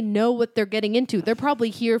hands. They know what they're getting into. They're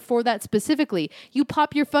probably here for that specifically. You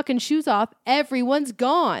pop your fucking shoes off, everyone's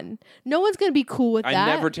gone. No one's going to be cool with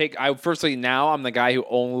that. Firstly, now I'm the guy who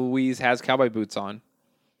always has cowboy boots on.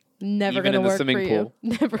 Never even going to in the work swimming for pool.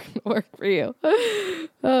 you. Never going to work for you.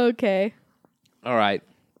 Okay. All right.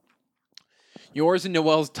 Yours and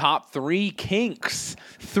Noel's top 3 kinks.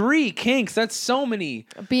 3 kinks. That's so many.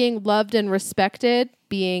 Being loved and respected,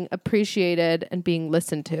 being appreciated, and being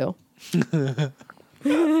listened to. And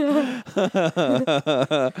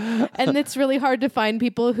it's really hard to find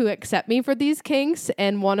people who accept me for these kinks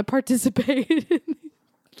and want to participate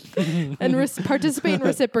and participate and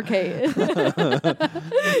reciprocate.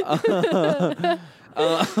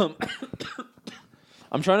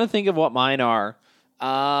 I'm trying to think of what mine are.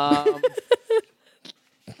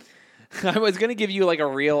 I was going to give you like a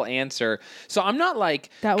real answer. So I'm not like...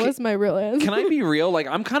 That was my real answer. Can I be real? Like,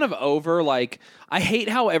 I'm kind of over, like, I hate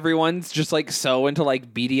how everyone's just like so into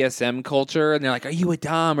like BDSM culture and they're like, are you a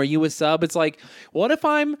dom? Are you a sub? It's like, what if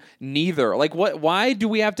I'm neither? Like, why do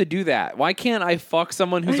we have to do that? Why can't I fuck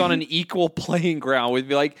someone who's on an equal playing ground? We'd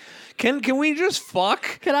be like, can we just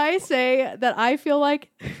fuck? Can I say that I feel like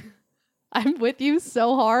I'm with you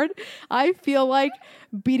so hard? I feel like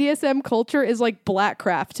BDSM culture is like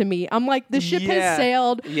Blackcraft to me. I'm like, the ship has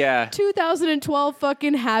sailed. Yeah. 2012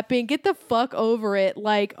 fucking happened. Get the fuck over it.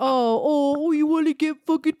 Like, oh, you want to get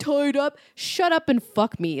fucking tied up? Shut up and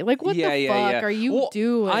fuck me. Like, what the fuck are you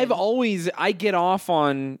doing? I get off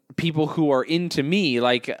on people who are into me.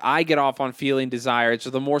 Like, I get off on feeling desired. So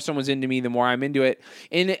the more someone's into me, the more I'm into it.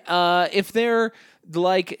 And if they're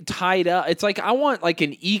like tied up, it's like I want like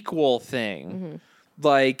an equal thing. Mm-hmm.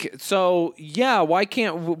 Like, so yeah, why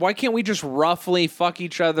can't we just roughly fuck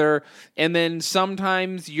each other and then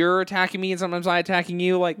sometimes you're attacking me and sometimes I'm attacking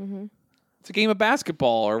you? Like, it's a game of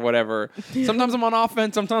basketball or whatever. Sometimes I'm on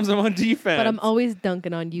offense, sometimes I'm on defense. But I'm always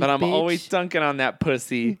dunking on you, But I'm bitch. always dunking on that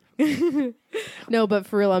pussy. No, but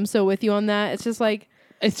for real, I'm so with you on that. It's just like,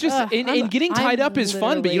 it's just, and getting tied up is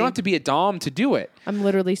fun, but you don't have to be a dom to do it. I'm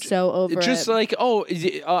literally so over it. Just like,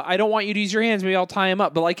 I don't want you to use your hands. Maybe I'll tie him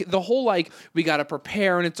up. But like the whole, like, we got to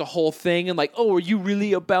prepare and it's a whole thing. And like, are you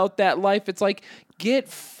really about that life? It's like, get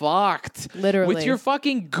fucked. Literally. With your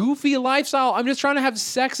fucking goofy lifestyle. I'm just trying to have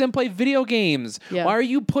sex and play video games. Yeah. Why are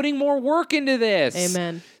you putting more work into this?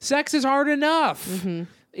 Amen. Sex is hard enough. Mm-hmm.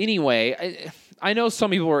 Anyway, I know some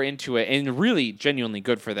people are into it and really genuinely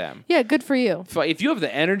good for them. Yeah, good for you. If you have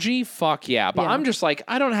the energy, fuck yeah. But I'm just like,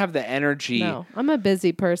 I don't have the energy. No, I'm a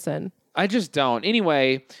busy person. I just don't.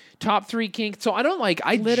 Anyway, top 3 kinks. So I don't like,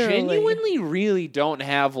 I genuinely really don't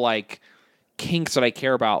have like kinks that I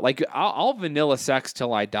care about. Like I'll vanilla sex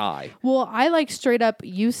till I die. Well, I like straight up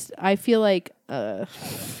I feel like I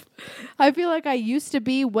used to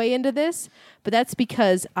be way into this, but that's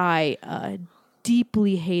because I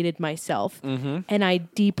deeply hated myself and I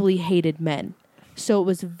deeply hated men. So it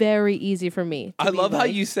was very easy for me. I love how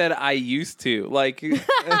you said I used to. Like, you're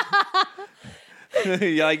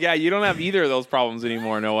like, yeah, you don't have either of those problems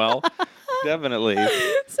anymore, Noelle. Definitely.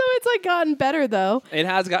 So it's like gotten better though. It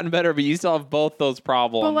has gotten better, but you still have both those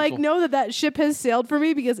problems. But like, know that ship has sailed for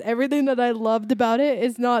me because everything that I loved about it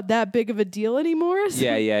is not that big of a deal anymore. So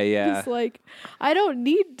yeah. It's like I don't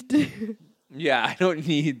need to. Yeah, I don't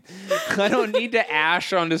need to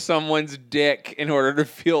ash onto someone's dick in order to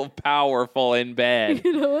feel powerful in bed.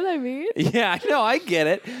 You know what I mean? Yeah, no, I get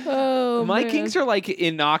it. Oh, My man. kinks are like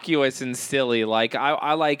innocuous and silly. Like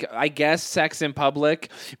I guess sex in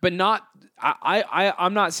public, but not.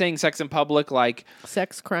 I'm not saying sex in public like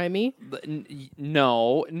Sex crimey.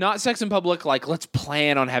 no, not sex in public like let's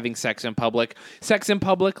plan on having sex in public. Sex in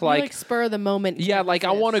public like spur of the moment. yeah, like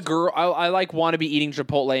I want a girl. I like want to be eating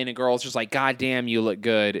Chipotle and a girl's just like, God damn, you look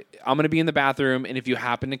good. I'm gonna be in the bathroom, and if you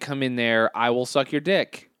happen to come in there, I will suck your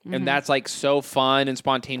dick. And that's like so fun and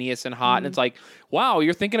spontaneous and hot. And it's like, wow,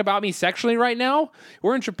 you're thinking about me sexually right now?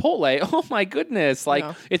 We're in Chipotle. Oh my goodness. Like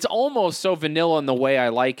it's almost so vanilla in the way I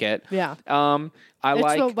like it. Yeah. I It's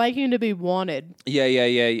like so liking to be wanted. Yeah.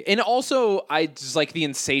 And also I just like the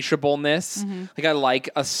insatiableness. Like I like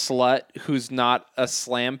a slut who's not a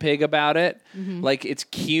slam pig about it. Like it's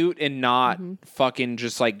cute and not fucking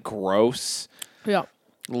just like gross. Yeah.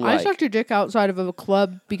 I Like, sucked your dick outside of a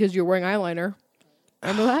club because you're wearing eyeliner.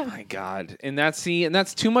 Remember that? oh my God. And that's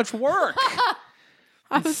too much work.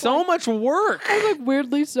 It's so much work. I'm like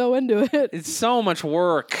weirdly so into it. It's so much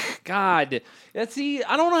work. God. I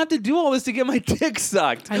don't have to do all this to get my dick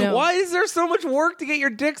sucked. I know. Why is there so much work to get your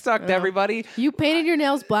dick sucked, everybody? You painted your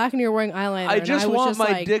nails black and you're wearing eyeliner. I just was want just my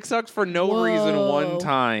like, dick sucked for no reason one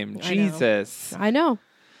time. I know. Jesus. I know.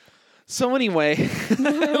 So anyway, I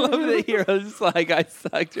love that you're just like, I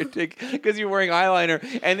sucked your dick because you're wearing eyeliner.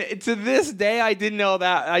 And to this day, I didn't know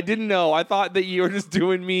that. I didn't know. I thought that you were just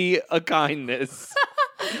doing me a kindness.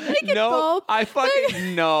 No, both. I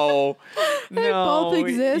fucking no. They No, both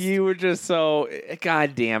exist. You were just so,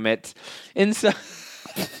 God damn it. And so,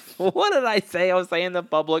 what did I say? I was saying the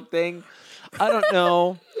public thing. I don't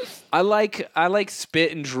know. I like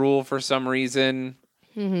spit and drool for some reason.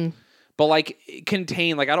 But like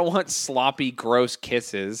contain, like I don't want sloppy, gross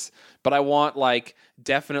kisses, but I want like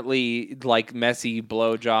definitely like messy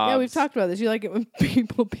blowjobs. Yeah, we've talked about this. You like it when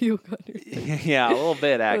people puke on your dick. Yeah, a little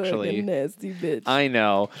bit Like actually. a nasty bitch. I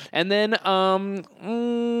know. And then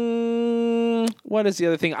what is the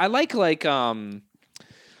other thing? I like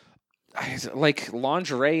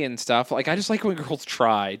lingerie and stuff. Like I just like when girls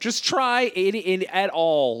try. Just try it at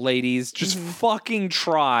all, ladies. Just fucking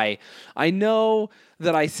try. I know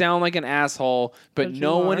that I sound like an asshole, but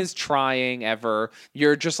no one is trying ever.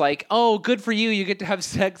 You're just like, oh, good for you. You get to have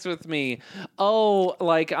sex with me. Oh,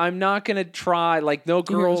 like I'm not gonna try. Like no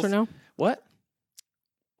girls. Or no? What?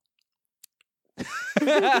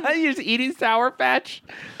 You're just eating Sour Patch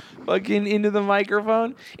fucking into the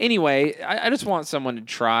microphone. Anyway, I just want someone to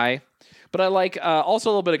try. But I like also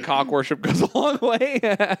a little bit of cock worship goes a long way.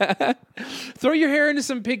 Throw your hair into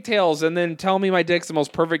some pigtails and then tell me my dick's the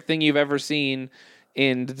most perfect thing you've ever seen.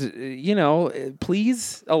 And, you know,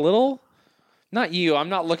 please, a little. Not you. I'm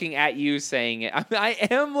not looking at you saying it. I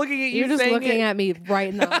am looking at you You're just saying looking it. at me right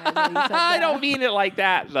in the eye. when you said I that. don't mean it like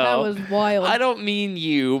that, though. That was wild. I don't mean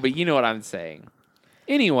you, but you know what I'm saying.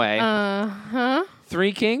 Anyway,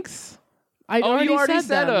 3 kinks. I Oh, you already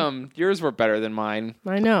said them. them. Yours were better than mine.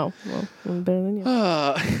 I know. Well, I'm better than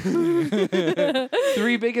you.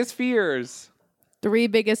 3 biggest fears. 3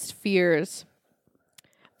 biggest fears.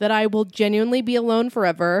 That I will genuinely be alone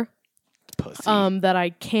forever. Pussy. That I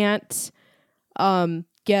can't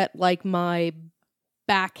get like my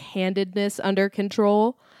backhandedness under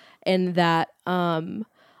control, and that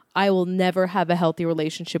I will never have a healthy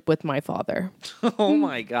relationship with my father. Oh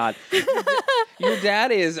my God. Your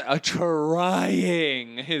dad is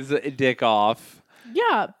trying his dick off.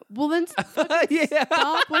 Yeah. Well, then Yeah.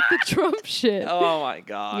 stop with the Trump shit. Oh my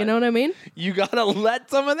God. You know what I mean? You gotta let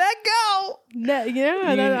some of that go.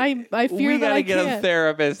 I fear we that gotta I get can't. a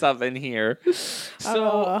therapist up in here.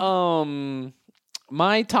 So,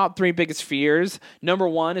 my top 3 biggest fears. Number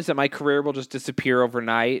 1 is that my career will just disappear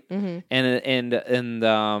overnight, and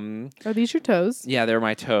Are these your toes? yeah, they're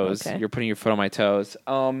my toes. Okay. You're putting your foot on my toes.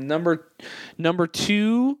 Number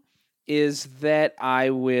 2 is that I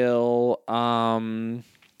will.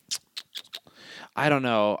 I don't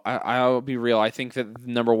know. I'll be real. I think that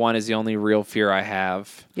number 1 is the only real fear I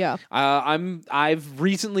have. Yeah. I've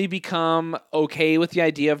recently become okay with the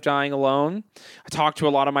idea of dying alone. I talk to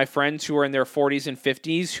a lot of my friends who are in their 40s and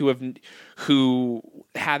 50s who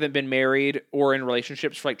haven't been married or in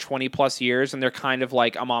relationships for like 20 plus years, and they're kind of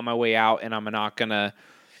like, I'm on my way out and I'm not gonna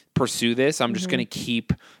pursue this. I'm just gonna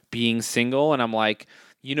keep being single. And I'm like,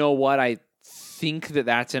 you know what? I think that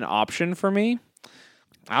that's an option for me.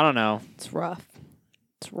 I don't know. It's rough.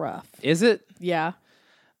 It's rough. Is it? Yeah.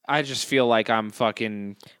 I just feel like I'm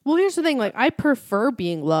fucking. Well, here's the thing. Like, I prefer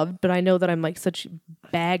being loved, but I know that I'm like such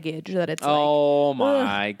baggage that it's Oh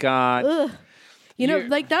my God. ugh. You know, You're-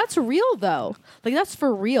 like that's real though. Like that's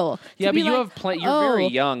for real. To Yeah, but be you like, have You're very "Oh."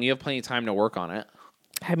 young. You have plenty of time to work on it.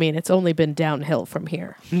 I mean, it's only been downhill from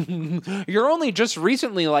here. You're only just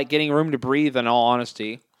recently like getting room to breathe. In all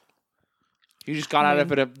honesty, you just got out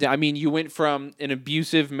of it. I mean, you went from an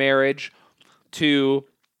abusive marriage to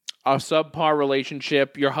a subpar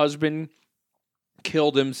relationship. Your husband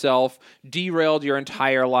killed himself, derailed your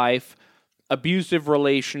entire life. Abusive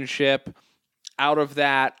relationship. Out of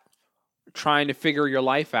that, trying to figure your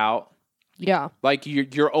life out. Yeah. Like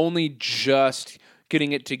you're only just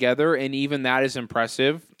getting it together, and even that is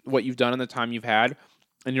impressive. What you've done in the time you've had,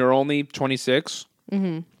 and you're only 26.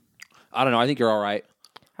 Mm-hmm. I don't know. I think you're all right.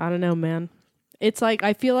 I don't know, man. It's like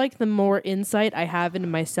I feel like the more insight I have into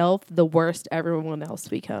myself, the worse everyone else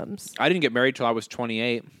becomes. I didn't get married till I was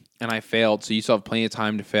 28, and I failed. So you still have plenty of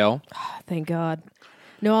time to fail. Thank God.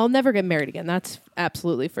 No, I'll never get married again. That's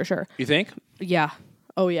absolutely for sure. You think? Yeah.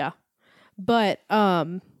 Oh yeah. But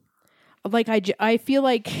like I feel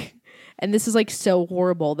like, and this is like so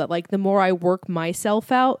horrible that like the more I work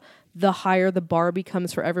myself out, the higher the bar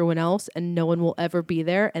becomes for everyone else, and no one will ever be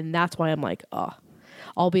there, and that's why I'm like,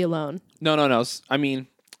 I'll be alone. No. I mean,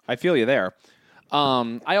 I feel you there.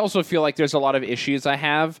 I also feel like there's a lot of issues I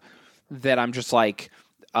have that I'm just like,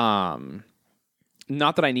 not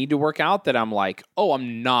that I need to work out, that I'm like, oh,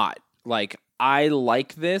 I'm not. Like, I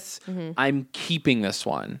like this. Mm-hmm. I'm keeping this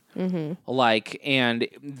one. Mm-hmm. Like, and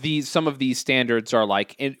some of these standards are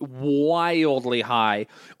like wildly high,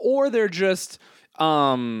 or they're just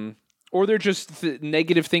negative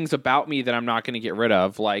things about me that I'm not going to get rid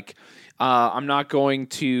of. Like, I'm not going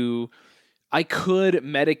to. I could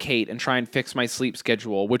medicate and try and fix my sleep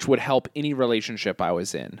schedule, which would help any relationship I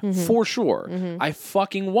was in, for sure. I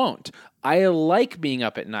fucking won't. I like being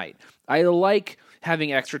up at night. I like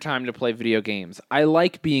having extra time to play video games. I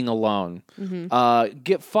like being alone.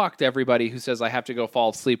 Get fucked, everybody who says I have to go fall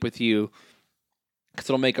asleep with you because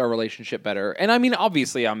it'll make our relationship better. And I mean,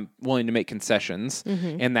 obviously, I'm willing to make concessions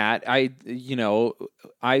in that. I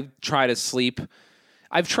try to sleep.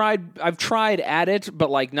 I've tried at it, but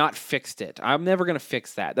like not fixed it. I'm never going to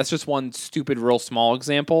fix that. That's just one stupid, real small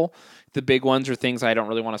example. The big ones are things I don't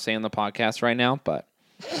really want to say on the podcast right now, but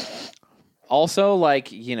also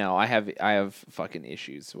like, I have fucking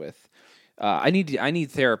issues with, I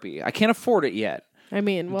need therapy. I can't afford it yet. I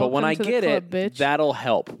mean, but when I get it, bitch. That'll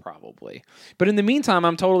help probably. But in the meantime,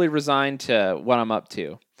 I'm totally resigned to what I'm up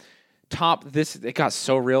to. It got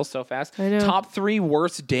so real so fast. I know. Top 3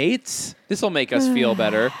 worst dates. This will make us feel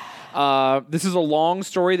better. This is a long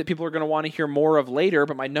story that people are going to want to hear more of later,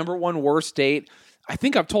 but my number 1 worst date, I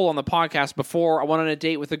think I've told on the podcast before. I went on a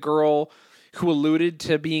date with a girl who alluded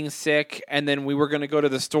to being sick, and then we were going to go to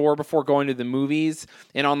the store before going to the movies,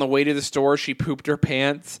 and on the way to the store, she pooped her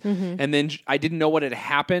pants, and then I didn't know what had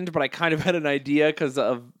happened, but I kind of had an idea because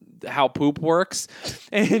of how poop works,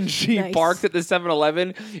 and she parked at the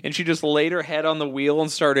 7-Eleven, and she just laid her head on the wheel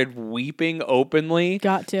and started weeping openly.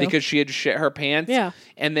 Got to. Because she had shit her pants. Yeah.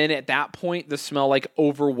 And then at that point, the smell like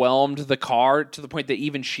overwhelmed the car to the point that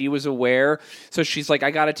even she was aware. So she's like,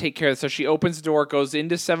 I got to take care of this. So she opens the door, goes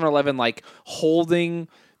into 7-Eleven, like holding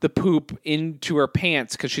the poop into her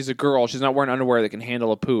pants because she's a girl. She's not wearing underwear that can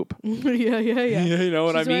handle a poop. yeah. You know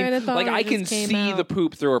what She's I mean? wearing a thong Like, and I it can just came see out. the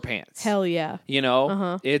poop through her pants. Hell yeah. You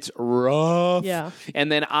know? It's rough. Yeah.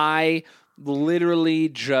 And then I literally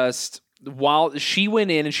just, while she went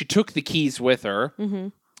in and she took the keys with her,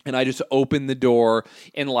 and I just opened the door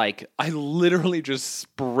and like I literally just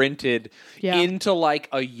sprinted into like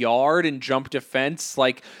a yard and jumped a fence.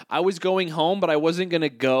 Like I was going home, but I wasn't gonna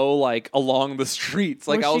go like along the streets.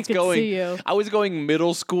 Like Where she could see you. I was going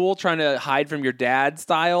middle school trying to hide from your dad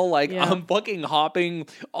style. Like Yeah. I'm fucking hopping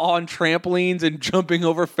on trampolines and jumping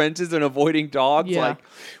over fences and avoiding dogs. Yeah. Like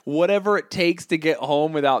whatever it takes to get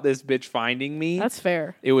home without this bitch finding me. That's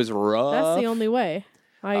fair. It was rough. That's the only way.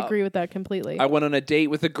 I agree with that completely. I went on a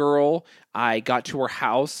date with a girl. I got to her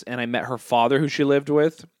house and I met her father who she lived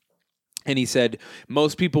with. And he said,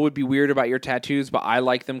 most people would be weird about your tattoos, but I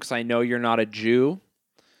like them because I know you're not a Jew.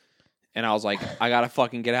 And I was like, I got to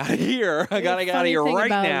fucking get out of here. I got to get out of here right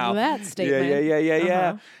now. That statement.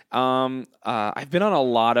 Yeah. I've been on a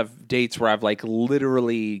lot of dates where I've like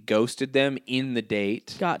literally ghosted them in the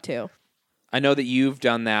date. Got to. I know that you've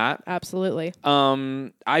done that. Absolutely.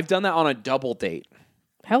 I've done that on a double date.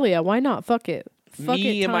 Hell yeah, why not? Fuck it.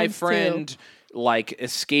 Me and my friend like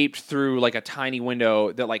escaped through like a tiny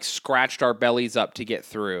window that like scratched our bellies up to get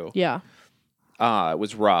through. Yeah. It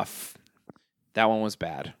was rough. That one was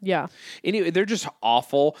bad. Yeah. Anyway, they're just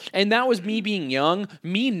awful. And that was me being young.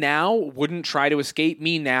 Me now wouldn't try to escape.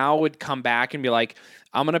 Me now would come back and be like,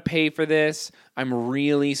 I'm going to pay for this. I'm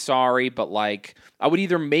really sorry. But like, I would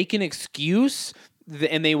either make an excuse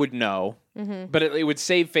and they would know, but it would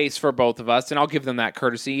save face for both of us. And I'll give them that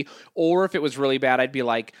courtesy. Or if it was really bad, I'd be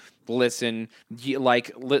like, listen,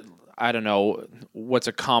 I don't know what's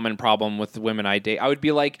a common problem with the women I date. I would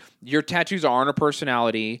be like, your tattoos aren't a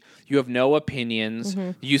personality. You have no opinions.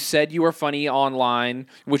 You said you were funny online,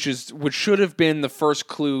 which should have been the first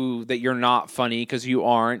clue that you're not funny because you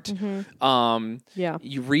aren't. Yeah.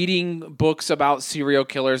 You reading books about serial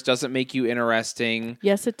killers doesn't make you interesting.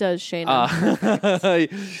 Yes, it does, Shayna.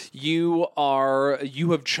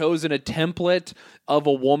 You have chosen a template of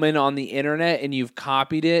a woman on the internet and you've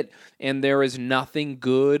copied it and there is nothing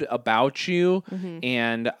good about you.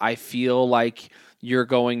 And I feel like you're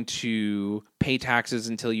going to pay taxes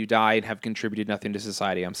until you die and have contributed nothing to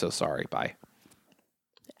society. I'm so sorry. Bye.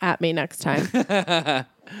 At me next time.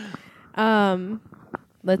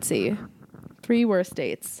 Let's see. 3 worst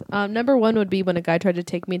dates. Number 1 would be when a guy tried to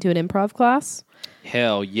take me to an improv class.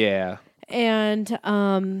 Hell yeah. And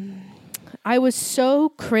I was so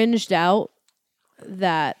cringed out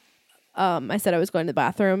that I said I was going to the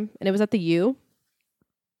bathroom, and it was at the U.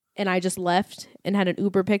 And I just left and had an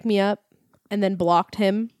Uber pick me up and then blocked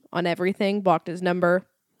him on everything, blocked his number,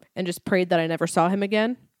 and just prayed that I never saw him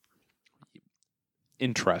again.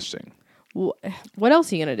 Interesting. What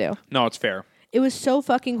else are you going to do? No, it's fair. It was so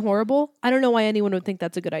fucking horrible. I don't know why anyone would think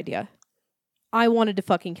that's a good idea. I wanted to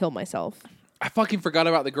fucking kill myself. I fucking forgot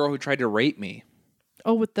about the girl who tried to rape me.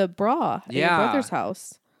 Oh, with the bra at your brother's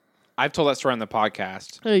house. I've told that story on the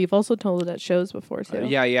podcast. Oh, you've also told it at shows before, too.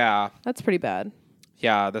 Yeah. That's pretty bad.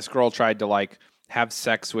 Yeah, this girl tried to, like, have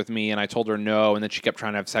sex with me, and I told her no, and then she kept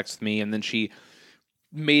trying to have sex with me, and then she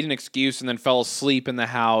made an excuse and then fell asleep in the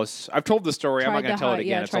house. I've told the story. I'm not going to tell it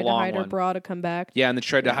again. It's a long one. Tried to hide her bra to come back. Yeah, and then she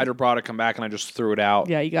tried to hide her bra to come back, and I just threw it out.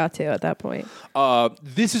 Yeah, you got to at that point.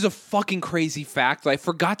 This is a fucking crazy fact that I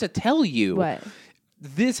forgot to tell you. What?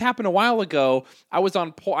 This happened a while ago. I was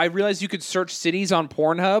on. I realized you could search cities on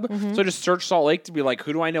Pornhub, so I just searched Salt Lake to be like,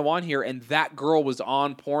 who do I know on here? And that girl was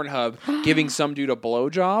on Pornhub giving some dude a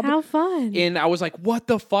blowjob. How fun! And I was like, what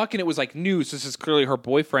the fuck? And it was like news. This is clearly her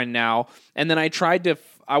boyfriend now. And then I tried to.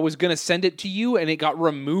 I was gonna send it to you, and it got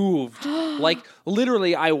removed. Like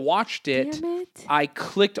literally, I watched it. Damn it. I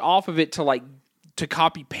clicked off of it to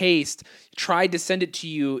copy paste. Tried to send it to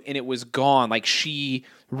you, and it was gone. Like she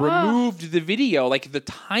removed the video, like the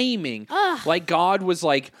timing. Like God was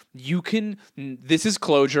like, this is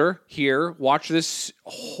closure here. Watch this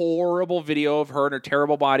horrible video of her in her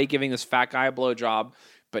terrible body giving this fat guy a blowjob,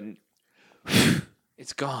 but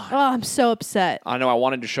it's gone. Oh, I'm so upset. I know. I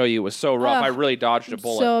wanted to show you. It was so rough. I really dodged a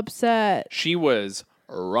bullet. So upset. She was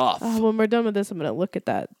rough. When we're done with this, I'm going to look at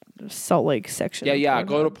that Salt Lake section. Yeah.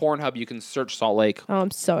 Go to Pornhub. You can search Salt Lake. Oh,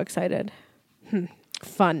 I'm so excited.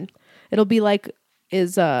 Fun. It'll be like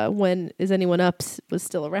when Is Anyone Up was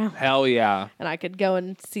still around. Hell yeah. And I could go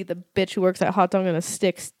and see the bitch who works at Hot Dog on a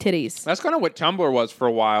Stick's titties. That's kind of what Tumblr was for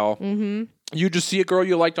a while. Mm-hmm. You just see a girl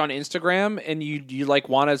you liked on Instagram and you like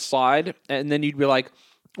want to slide, and then you'd be like,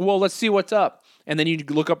 well, let's see what's up. And then you'd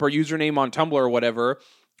look up her username on Tumblr or whatever,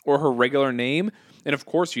 or her regular name, and of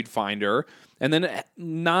course you'd find her. And then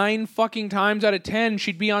 9 fucking times out of 10,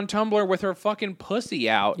 she'd be on Tumblr with her fucking pussy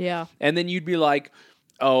out. Yeah. And then you'd be like,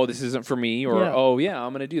 oh, this isn't for me, or oh yeah,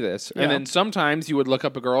 I'm gonna do this. Yeah. And then sometimes you would look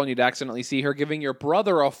up a girl and you'd accidentally see her giving your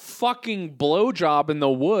brother a fucking blowjob in the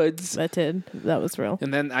woods. That was real.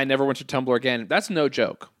 And then I never went to Tumblr again. That's no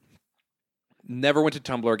joke. Never went to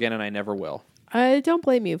Tumblr again, and I never will. I don't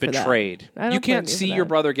blame you for Betrayed. that. You can't see your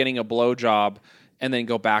brother getting a blowjob and then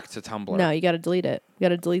go back to Tumblr. No, you got to delete it. You got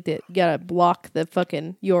to delete it. You got to block the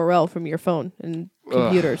fucking URL from your phone and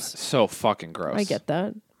computers. So fucking gross. I get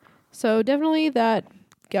that. So definitely that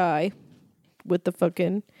guy with the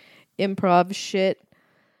fucking improv shit.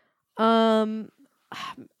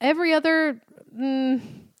 Every other there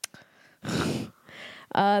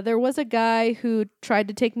was a guy who tried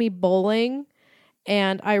to take me bowling,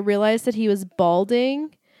 and I realized that he was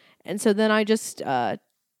balding, and so then I just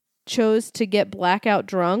chose to get blackout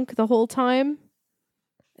drunk the whole time.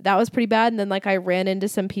 That was pretty bad. And then I ran into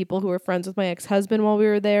some people who were friends with my ex-husband while we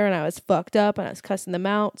were there, and I was fucked up and I was cussing them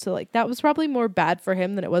out. So that was probably more bad for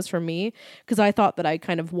him than it was for me, because I thought that I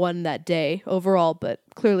kind of won that day overall, but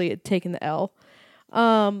clearly it had taken the L.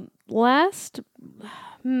 I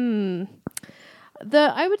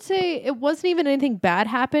would say it wasn't even anything bad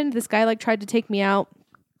happened. This guy tried to take me out,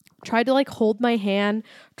 tried to hold my hand,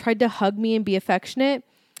 tried to hug me and be affectionate,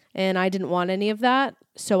 and I didn't want any of that.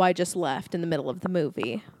 so I just left in the middle of the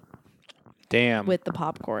movie Damn. with the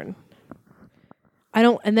popcorn.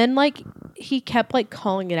 And then like he kept like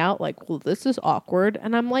calling it out like, well, this is awkward.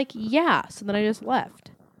 And I'm like, yeah. So then I just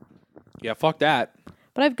left. Yeah, fuck that.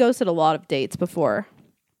 But I've ghosted a lot of dates before.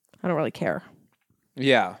 I don't really care.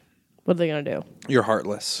 Yeah. What are they going to do? You're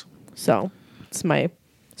heartless. So it's my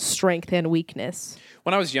strength and weakness.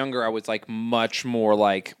 When I was younger, I was like much more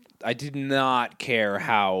like, I did not care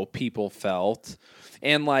how people felt.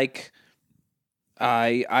 And like,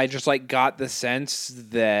 I just like got the sense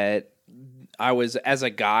that I was, as a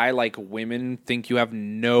guy, like women think you have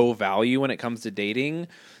no value when it comes to dating.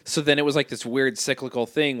 So then it was like this weird cyclical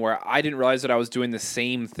thing where I didn't realize that I was doing the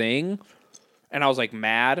same thing. And I was like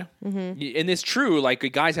mad. Mm-hmm. And it's true. Like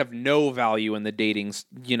guys have no value in the dating,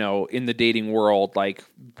 in the dating world. Like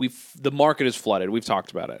the market is flooded. We've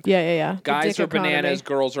talked about it. Yeah. Guys are bananas,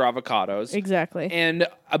 girls are avocados. Exactly. And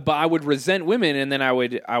but I would resent women, and then I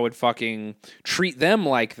would fucking treat them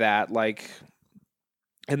like that, like.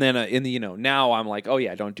 And then now I'm like, oh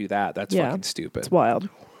yeah, don't do that. That's fucking stupid. It's wild.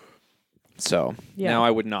 So now I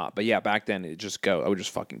would not. But yeah, back then I would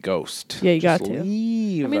just fucking ghost. Yeah, you just got to.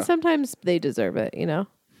 Leave. I mean, sometimes they deserve it,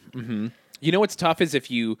 Mm-hmm. You know what's tough is if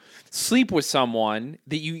you sleep with someone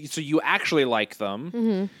that you actually like them,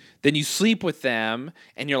 mm-hmm. then you sleep with them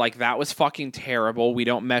and you're like, that was fucking terrible. We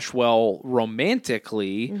don't mesh well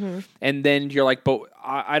romantically. Mm-hmm. And then you're like, but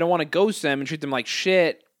I don't want to ghost them and treat them like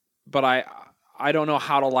shit. But I don't know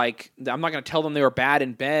how to I'm not going to tell them they were bad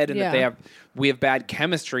in bed and that we have bad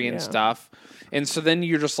chemistry and stuff. And so then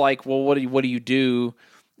you're just like, well, what do you do?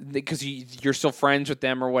 Because you're still friends with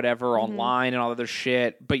them or whatever online and all other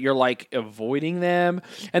shit, but you're like avoiding them.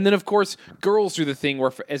 And then of course girls do the thing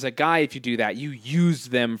where as a guy, if you do that, you use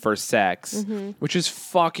them for sex, which is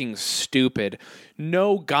fucking stupid.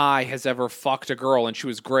 No guy has ever fucked a girl and she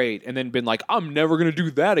was great and then been like, I'm never going to do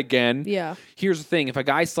that again. Yeah. Here's the thing. If a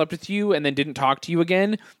guy slept with you and then didn't talk to you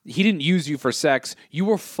again, he didn't use you for sex. You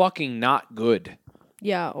were fucking not good.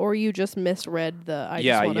 Yeah, or you just misread the I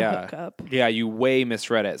just want to hook up. Yeah, you way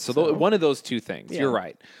misread it. So one of those two things. You're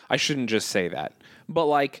right. I shouldn't just say that. But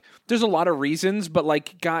like, there's a lot of reasons. But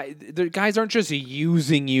like, guys aren't just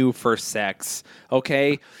using you for sex.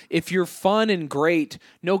 Okay, if you're fun and great,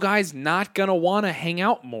 no guy's not gonna want to hang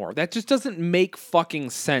out more. That just doesn't make fucking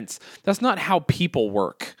sense. That's not how people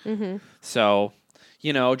work. Mm-hmm. So,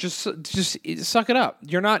 just suck it up.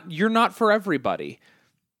 You're not for everybody.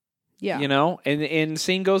 Yeah. And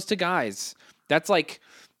same goes to guys. That's like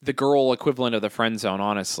the girl equivalent of the friend zone,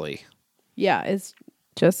 honestly. Yeah, it's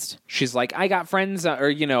just... She's like, I got friends, or,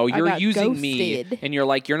 you're using ghosted. me. And you're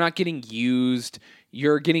like, you're not getting used.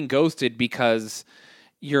 You're getting ghosted because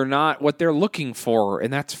you're not what they're looking for,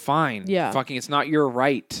 and that's fine. Yeah. Fucking, it's not your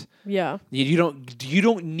right. Yeah. You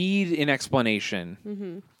don't need an explanation.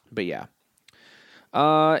 Mm-hmm. But yeah.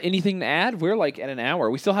 Anything to add? We're like at an hour.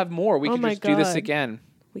 We still have more. We can just do this again.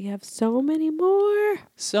 We have so many more.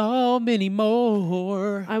 So many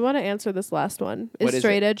more. I want to answer this last one. Is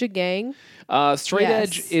Straight Edge a gang? Straight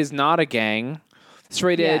Edge is not a gang.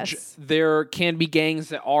 Straight Edge, there can be gangs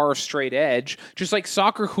that are straight edge. Just like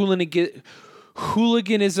soccer hooliganism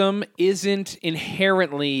isn't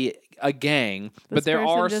inherently a gang, but there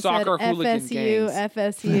are soccer hooligan gangs.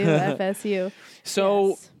 FSU.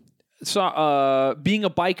 So being a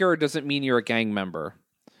biker doesn't mean you're a gang member.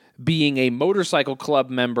 Being a motorcycle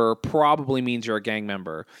club member probably means you're a gang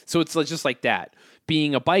member. So it's just like that.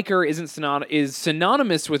 Being a biker is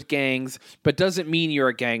synonymous with gangs, but doesn't mean you're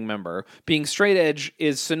a gang member. Being straight edge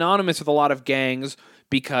is synonymous with a lot of gangs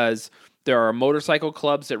because there are motorcycle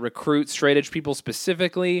clubs that recruit straight edge people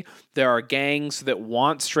specifically. There are gangs that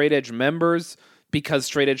want straight edge members because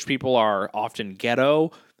straight edge people are often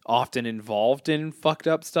ghetto, often involved in fucked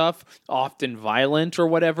up stuff, often violent or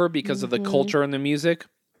whatever because of the culture and the music.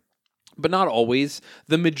 But not always.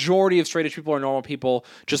 The majority of straight edge people are normal people,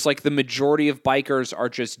 just like the majority of bikers are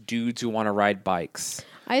just dudes who want to ride bikes.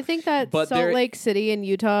 I think that Salt Lake City and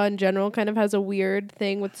Utah in general kind of has a weird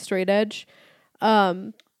thing with straight edge,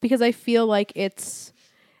 because I feel like it's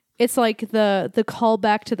like the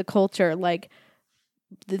callback to the culture, like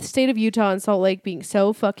the state of Utah and Salt Lake being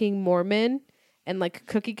so fucking Mormon and like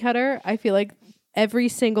cookie cutter. I feel like every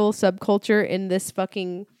single subculture in this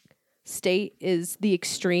fucking state is the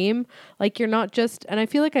extreme. Like you're not just, and I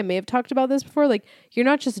feel like I may have talked about this before, like you're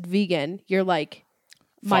not just vegan, you're like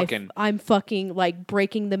I'm fucking like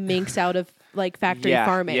breaking the minks out of like factory Yeah,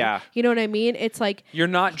 farming. yeah. You know what I mean? It's like, You're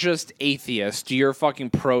not just atheist. You're fucking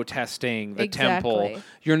protesting the temple.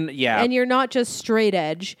 Exactly. And you're not just straight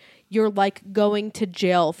edge. You're like going to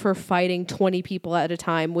jail for fighting 20 people at a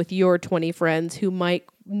time with your 20 friends who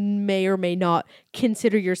may or may not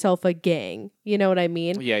consider yourself a gang. You know what I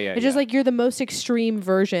mean? Yeah. It's just like you're the most extreme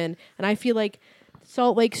version. And I feel like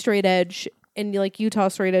Salt Lake straight edge and like Utah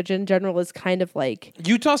straight edge in general is kind of like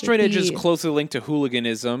Utah straight edge is closely linked to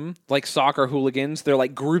hooliganism, like soccer hooligans. They're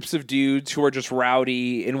like groups of dudes who are just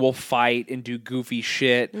rowdy and will fight and do goofy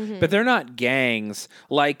shit, but they're not gangs.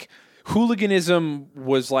 Like hooliganism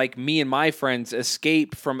was like me and my friends'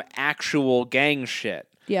 escape from actual gang shit.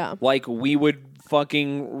 Yeah. Like we would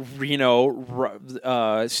fucking,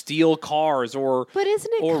 steal cars or But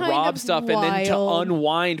isn't it kind rob of stuff, and then to wild?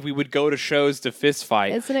 unwind, we would go to shows to fist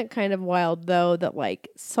fight. Isn't it kind of wild though that like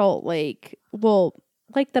Salt Lake, well,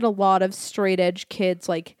 like that a lot of straight edge kids,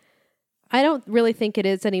 like I don't really think it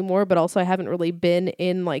is anymore, but also I haven't really been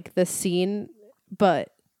in like the scene,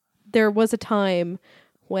 but there was a time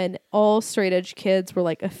when all straight edge kids were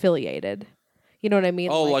like affiliated. You know what I mean?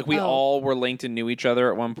 Oh, like we all were linked and knew each other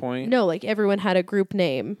at one point? No, like everyone had a group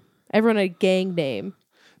name. Everyone had a gang name.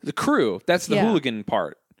 The crew. That's the Yeah. hooligan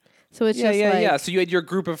part. So it's just like, yeah. So you had your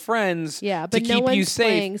group of friends yeah, to but no keep one's you safe.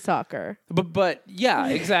 playing soccer. But yeah,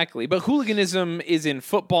 exactly. But hooliganism is in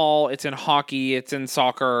football, it's in hockey, it's in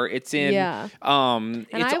soccer, it's in Yeah. it's I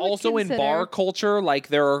would also in bar culture. Like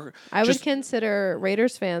there are I just would consider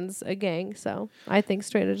Raiders fans a gang, so I think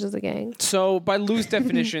straight edge is a gang. so by loose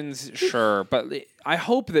definitions, sure. But I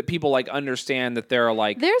hope that people like understand that there are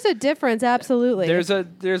like There's a difference, absolutely.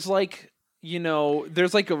 there's like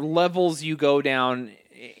levels you go down,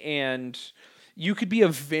 and you could be a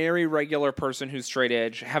very regular person who's straight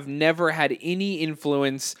edge, have never had any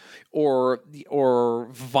influence or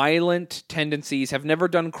violent tendencies, have never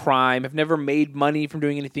done crime, have never made money from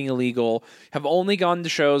doing anything illegal, have only gone to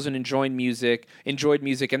shows and enjoyed music,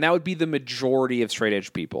 and that would be the majority of straight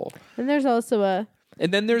edge people. And there's also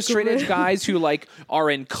And then there's straight edge guys who like are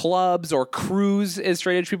in clubs or crews, as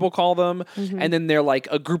straight edge people call them. And then they're like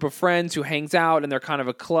a group of friends who hangs out, and they're kind of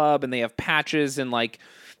a club, and they have patches, and like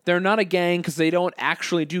they're not a gang because they don't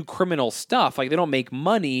actually do criminal stuff. Like they don't make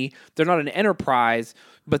money. They're not an enterprise,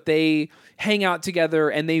 but they hang out together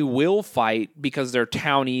and they will fight because they're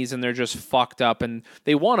townies and they're just fucked up and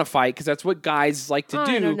they want to fight because that's what guys like to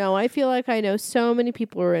do. I don't know. I feel like I know so many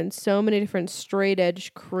people who are in so many different straight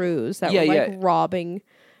edge crews that were like robbing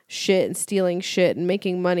shit and stealing shit and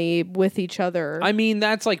making money with each other. I mean,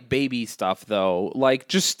 that's like baby stuff, though. Like,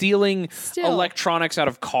 just stealing electronics out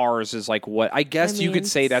of cars is like what I guess you could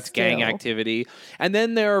say that's gang activity. And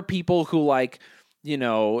then there are people who like,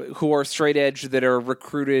 who are straight edge that are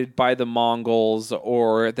recruited by the Mongols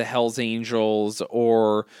or the Hells Angels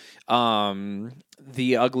or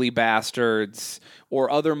the Ugly Bastards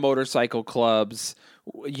or other motorcycle clubs,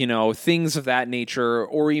 things of that nature,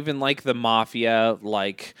 or even like the mafia.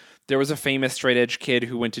 Like there was a famous straight edge kid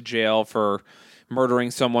who went to jail for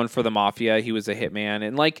murdering someone for the mafia. He was a hitman.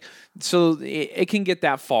 And like, so it can get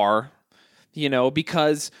that far,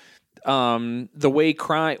 because the way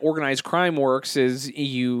organized crime works is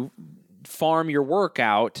you farm your work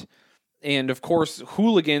out. And of course,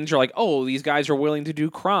 hooligans are like, oh, these guys are willing to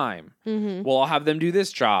do crime. Well, I'll have them do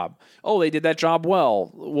this job. Oh, they did that job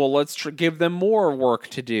well. Well, let's give them more work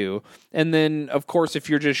to do. And then, of course, if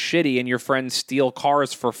you're just shitty and your friends steal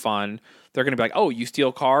cars for fun, they're going to be like, oh, you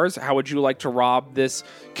steal cars? How would you like to rob this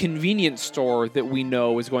convenience store that we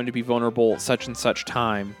know is going to be vulnerable at such and such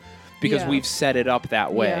time? Because we've set it up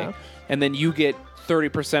that way. Yeah. And then you get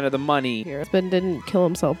 30% of the money. My husband didn't kill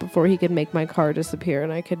himself before he could make my car disappear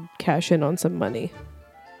and I could cash in on some money.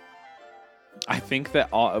 I think that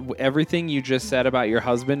everything you just said about your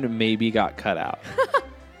husband maybe got cut out.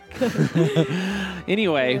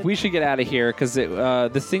 Anyway, we should get out of here because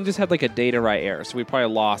this thing just had like a data right error, so we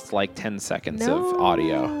probably lost like 10 seconds of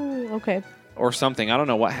audio. Okay. Or something. I don't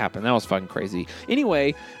know what happened. That was fucking crazy.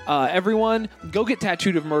 Anyway, everyone, go get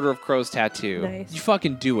tattooed of Murder of Crows tattoo. Nice. You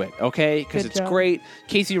fucking do it, okay? Because it's job. great.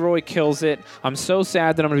 Casey Roy kills it. I'm so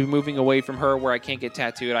sad that I'm going to be moving away from her where I can't get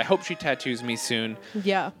tattooed. I hope she tattoos me soon.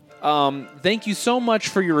 Yeah. Thank you so much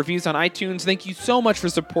for your reviews on iTunes. Thank you so much for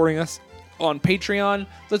supporting us on Patreon.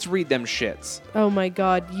 Let's read them shits. Oh my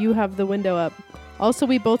God, you have the window up. Also,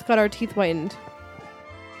 we both got our teeth whitened.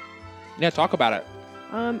 Yeah, talk about it.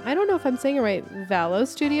 I don't know if I'm saying it right. Valo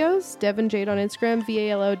Studios, Devin Jade on Instagram,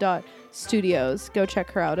 VALO.studios. Go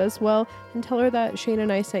check her out as well and tell her that Shane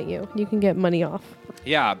and I sent you. You can get money off.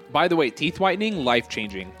 Yeah, by the way, teeth whitening,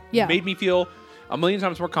 life-changing. Yeah. Made me feel a million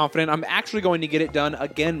times more confident. I'm actually going to get it done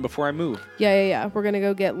again before I move. Yeah. We're going to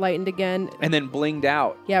go get lightened again. And then blinged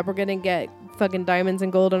out. Yeah, we're going to get fucking diamonds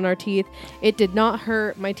and gold on our teeth. It did not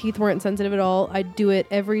hurt. My teeth weren't sensitive at all. I do it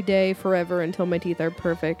every day forever until my teeth are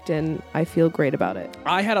perfect, and I feel great about it.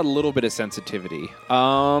 I had a little bit of sensitivity.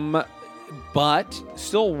 But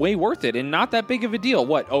still way worth it and not that big of a deal.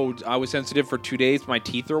 What? Oh, I was sensitive for 2 days. My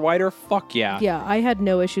teeth are whiter. Fuck yeah. Yeah, I had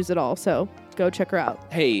no issues at all. So go check her out.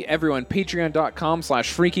 Hey, everyone,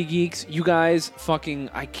 patreon.com/freakygeeks. You guys fucking,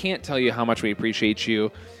 I can't tell you how much we appreciate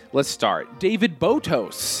you. Let's start. David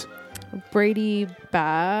Botos. Brady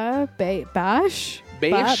Bash? Bash?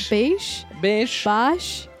 Bash? Bish.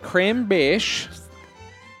 Bash? Creme Bish.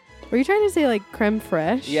 Were you trying to say like creme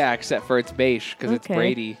fraiche? Yeah, except for it's Bish because it's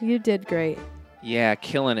Brady. You did great. Yeah,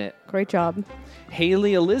 killing it. Great job.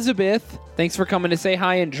 Haley Elizabeth, thanks for coming to say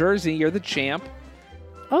hi in Jersey. You're the champ.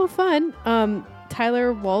 Oh, fun.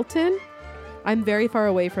 Tyler Walton. I'm very far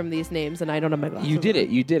away from these names, and I don't have my glasses. You did it.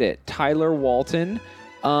 You did it. Tyler Walton.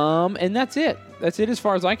 And that's it. That's it as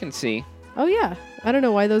far as I can see. Oh, yeah. I don't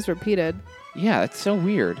know why those repeated. Yeah, that's so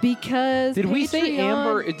weird. Because Did we say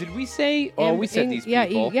Amber? Did we say? Oh, we said these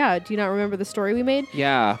people. Yeah. Do you not remember the story we made?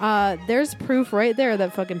 Yeah. There's proof right there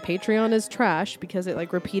that fucking Patreon is trash because it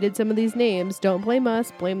like repeated some of these names. Don't blame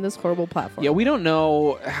us. Blame this horrible platform. Yeah, we don't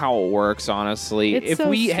know how it works, honestly. It's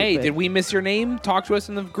so hey, stupid. did we miss your name? Talk to us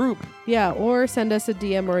in the group. Yeah, or send us a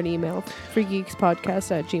DM or an email.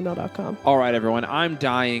 freegeekspodcast@gmail.com. All right, everyone. I'm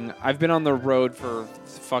dying. I've been on the road for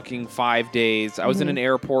fucking 5 days. I was in an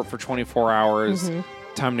airport for 24 hours.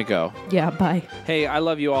 Time to go. Yeah, bye. Hey, I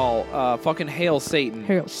love you all. Fucking hail Satan.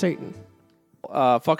 Hail Satan. Fucking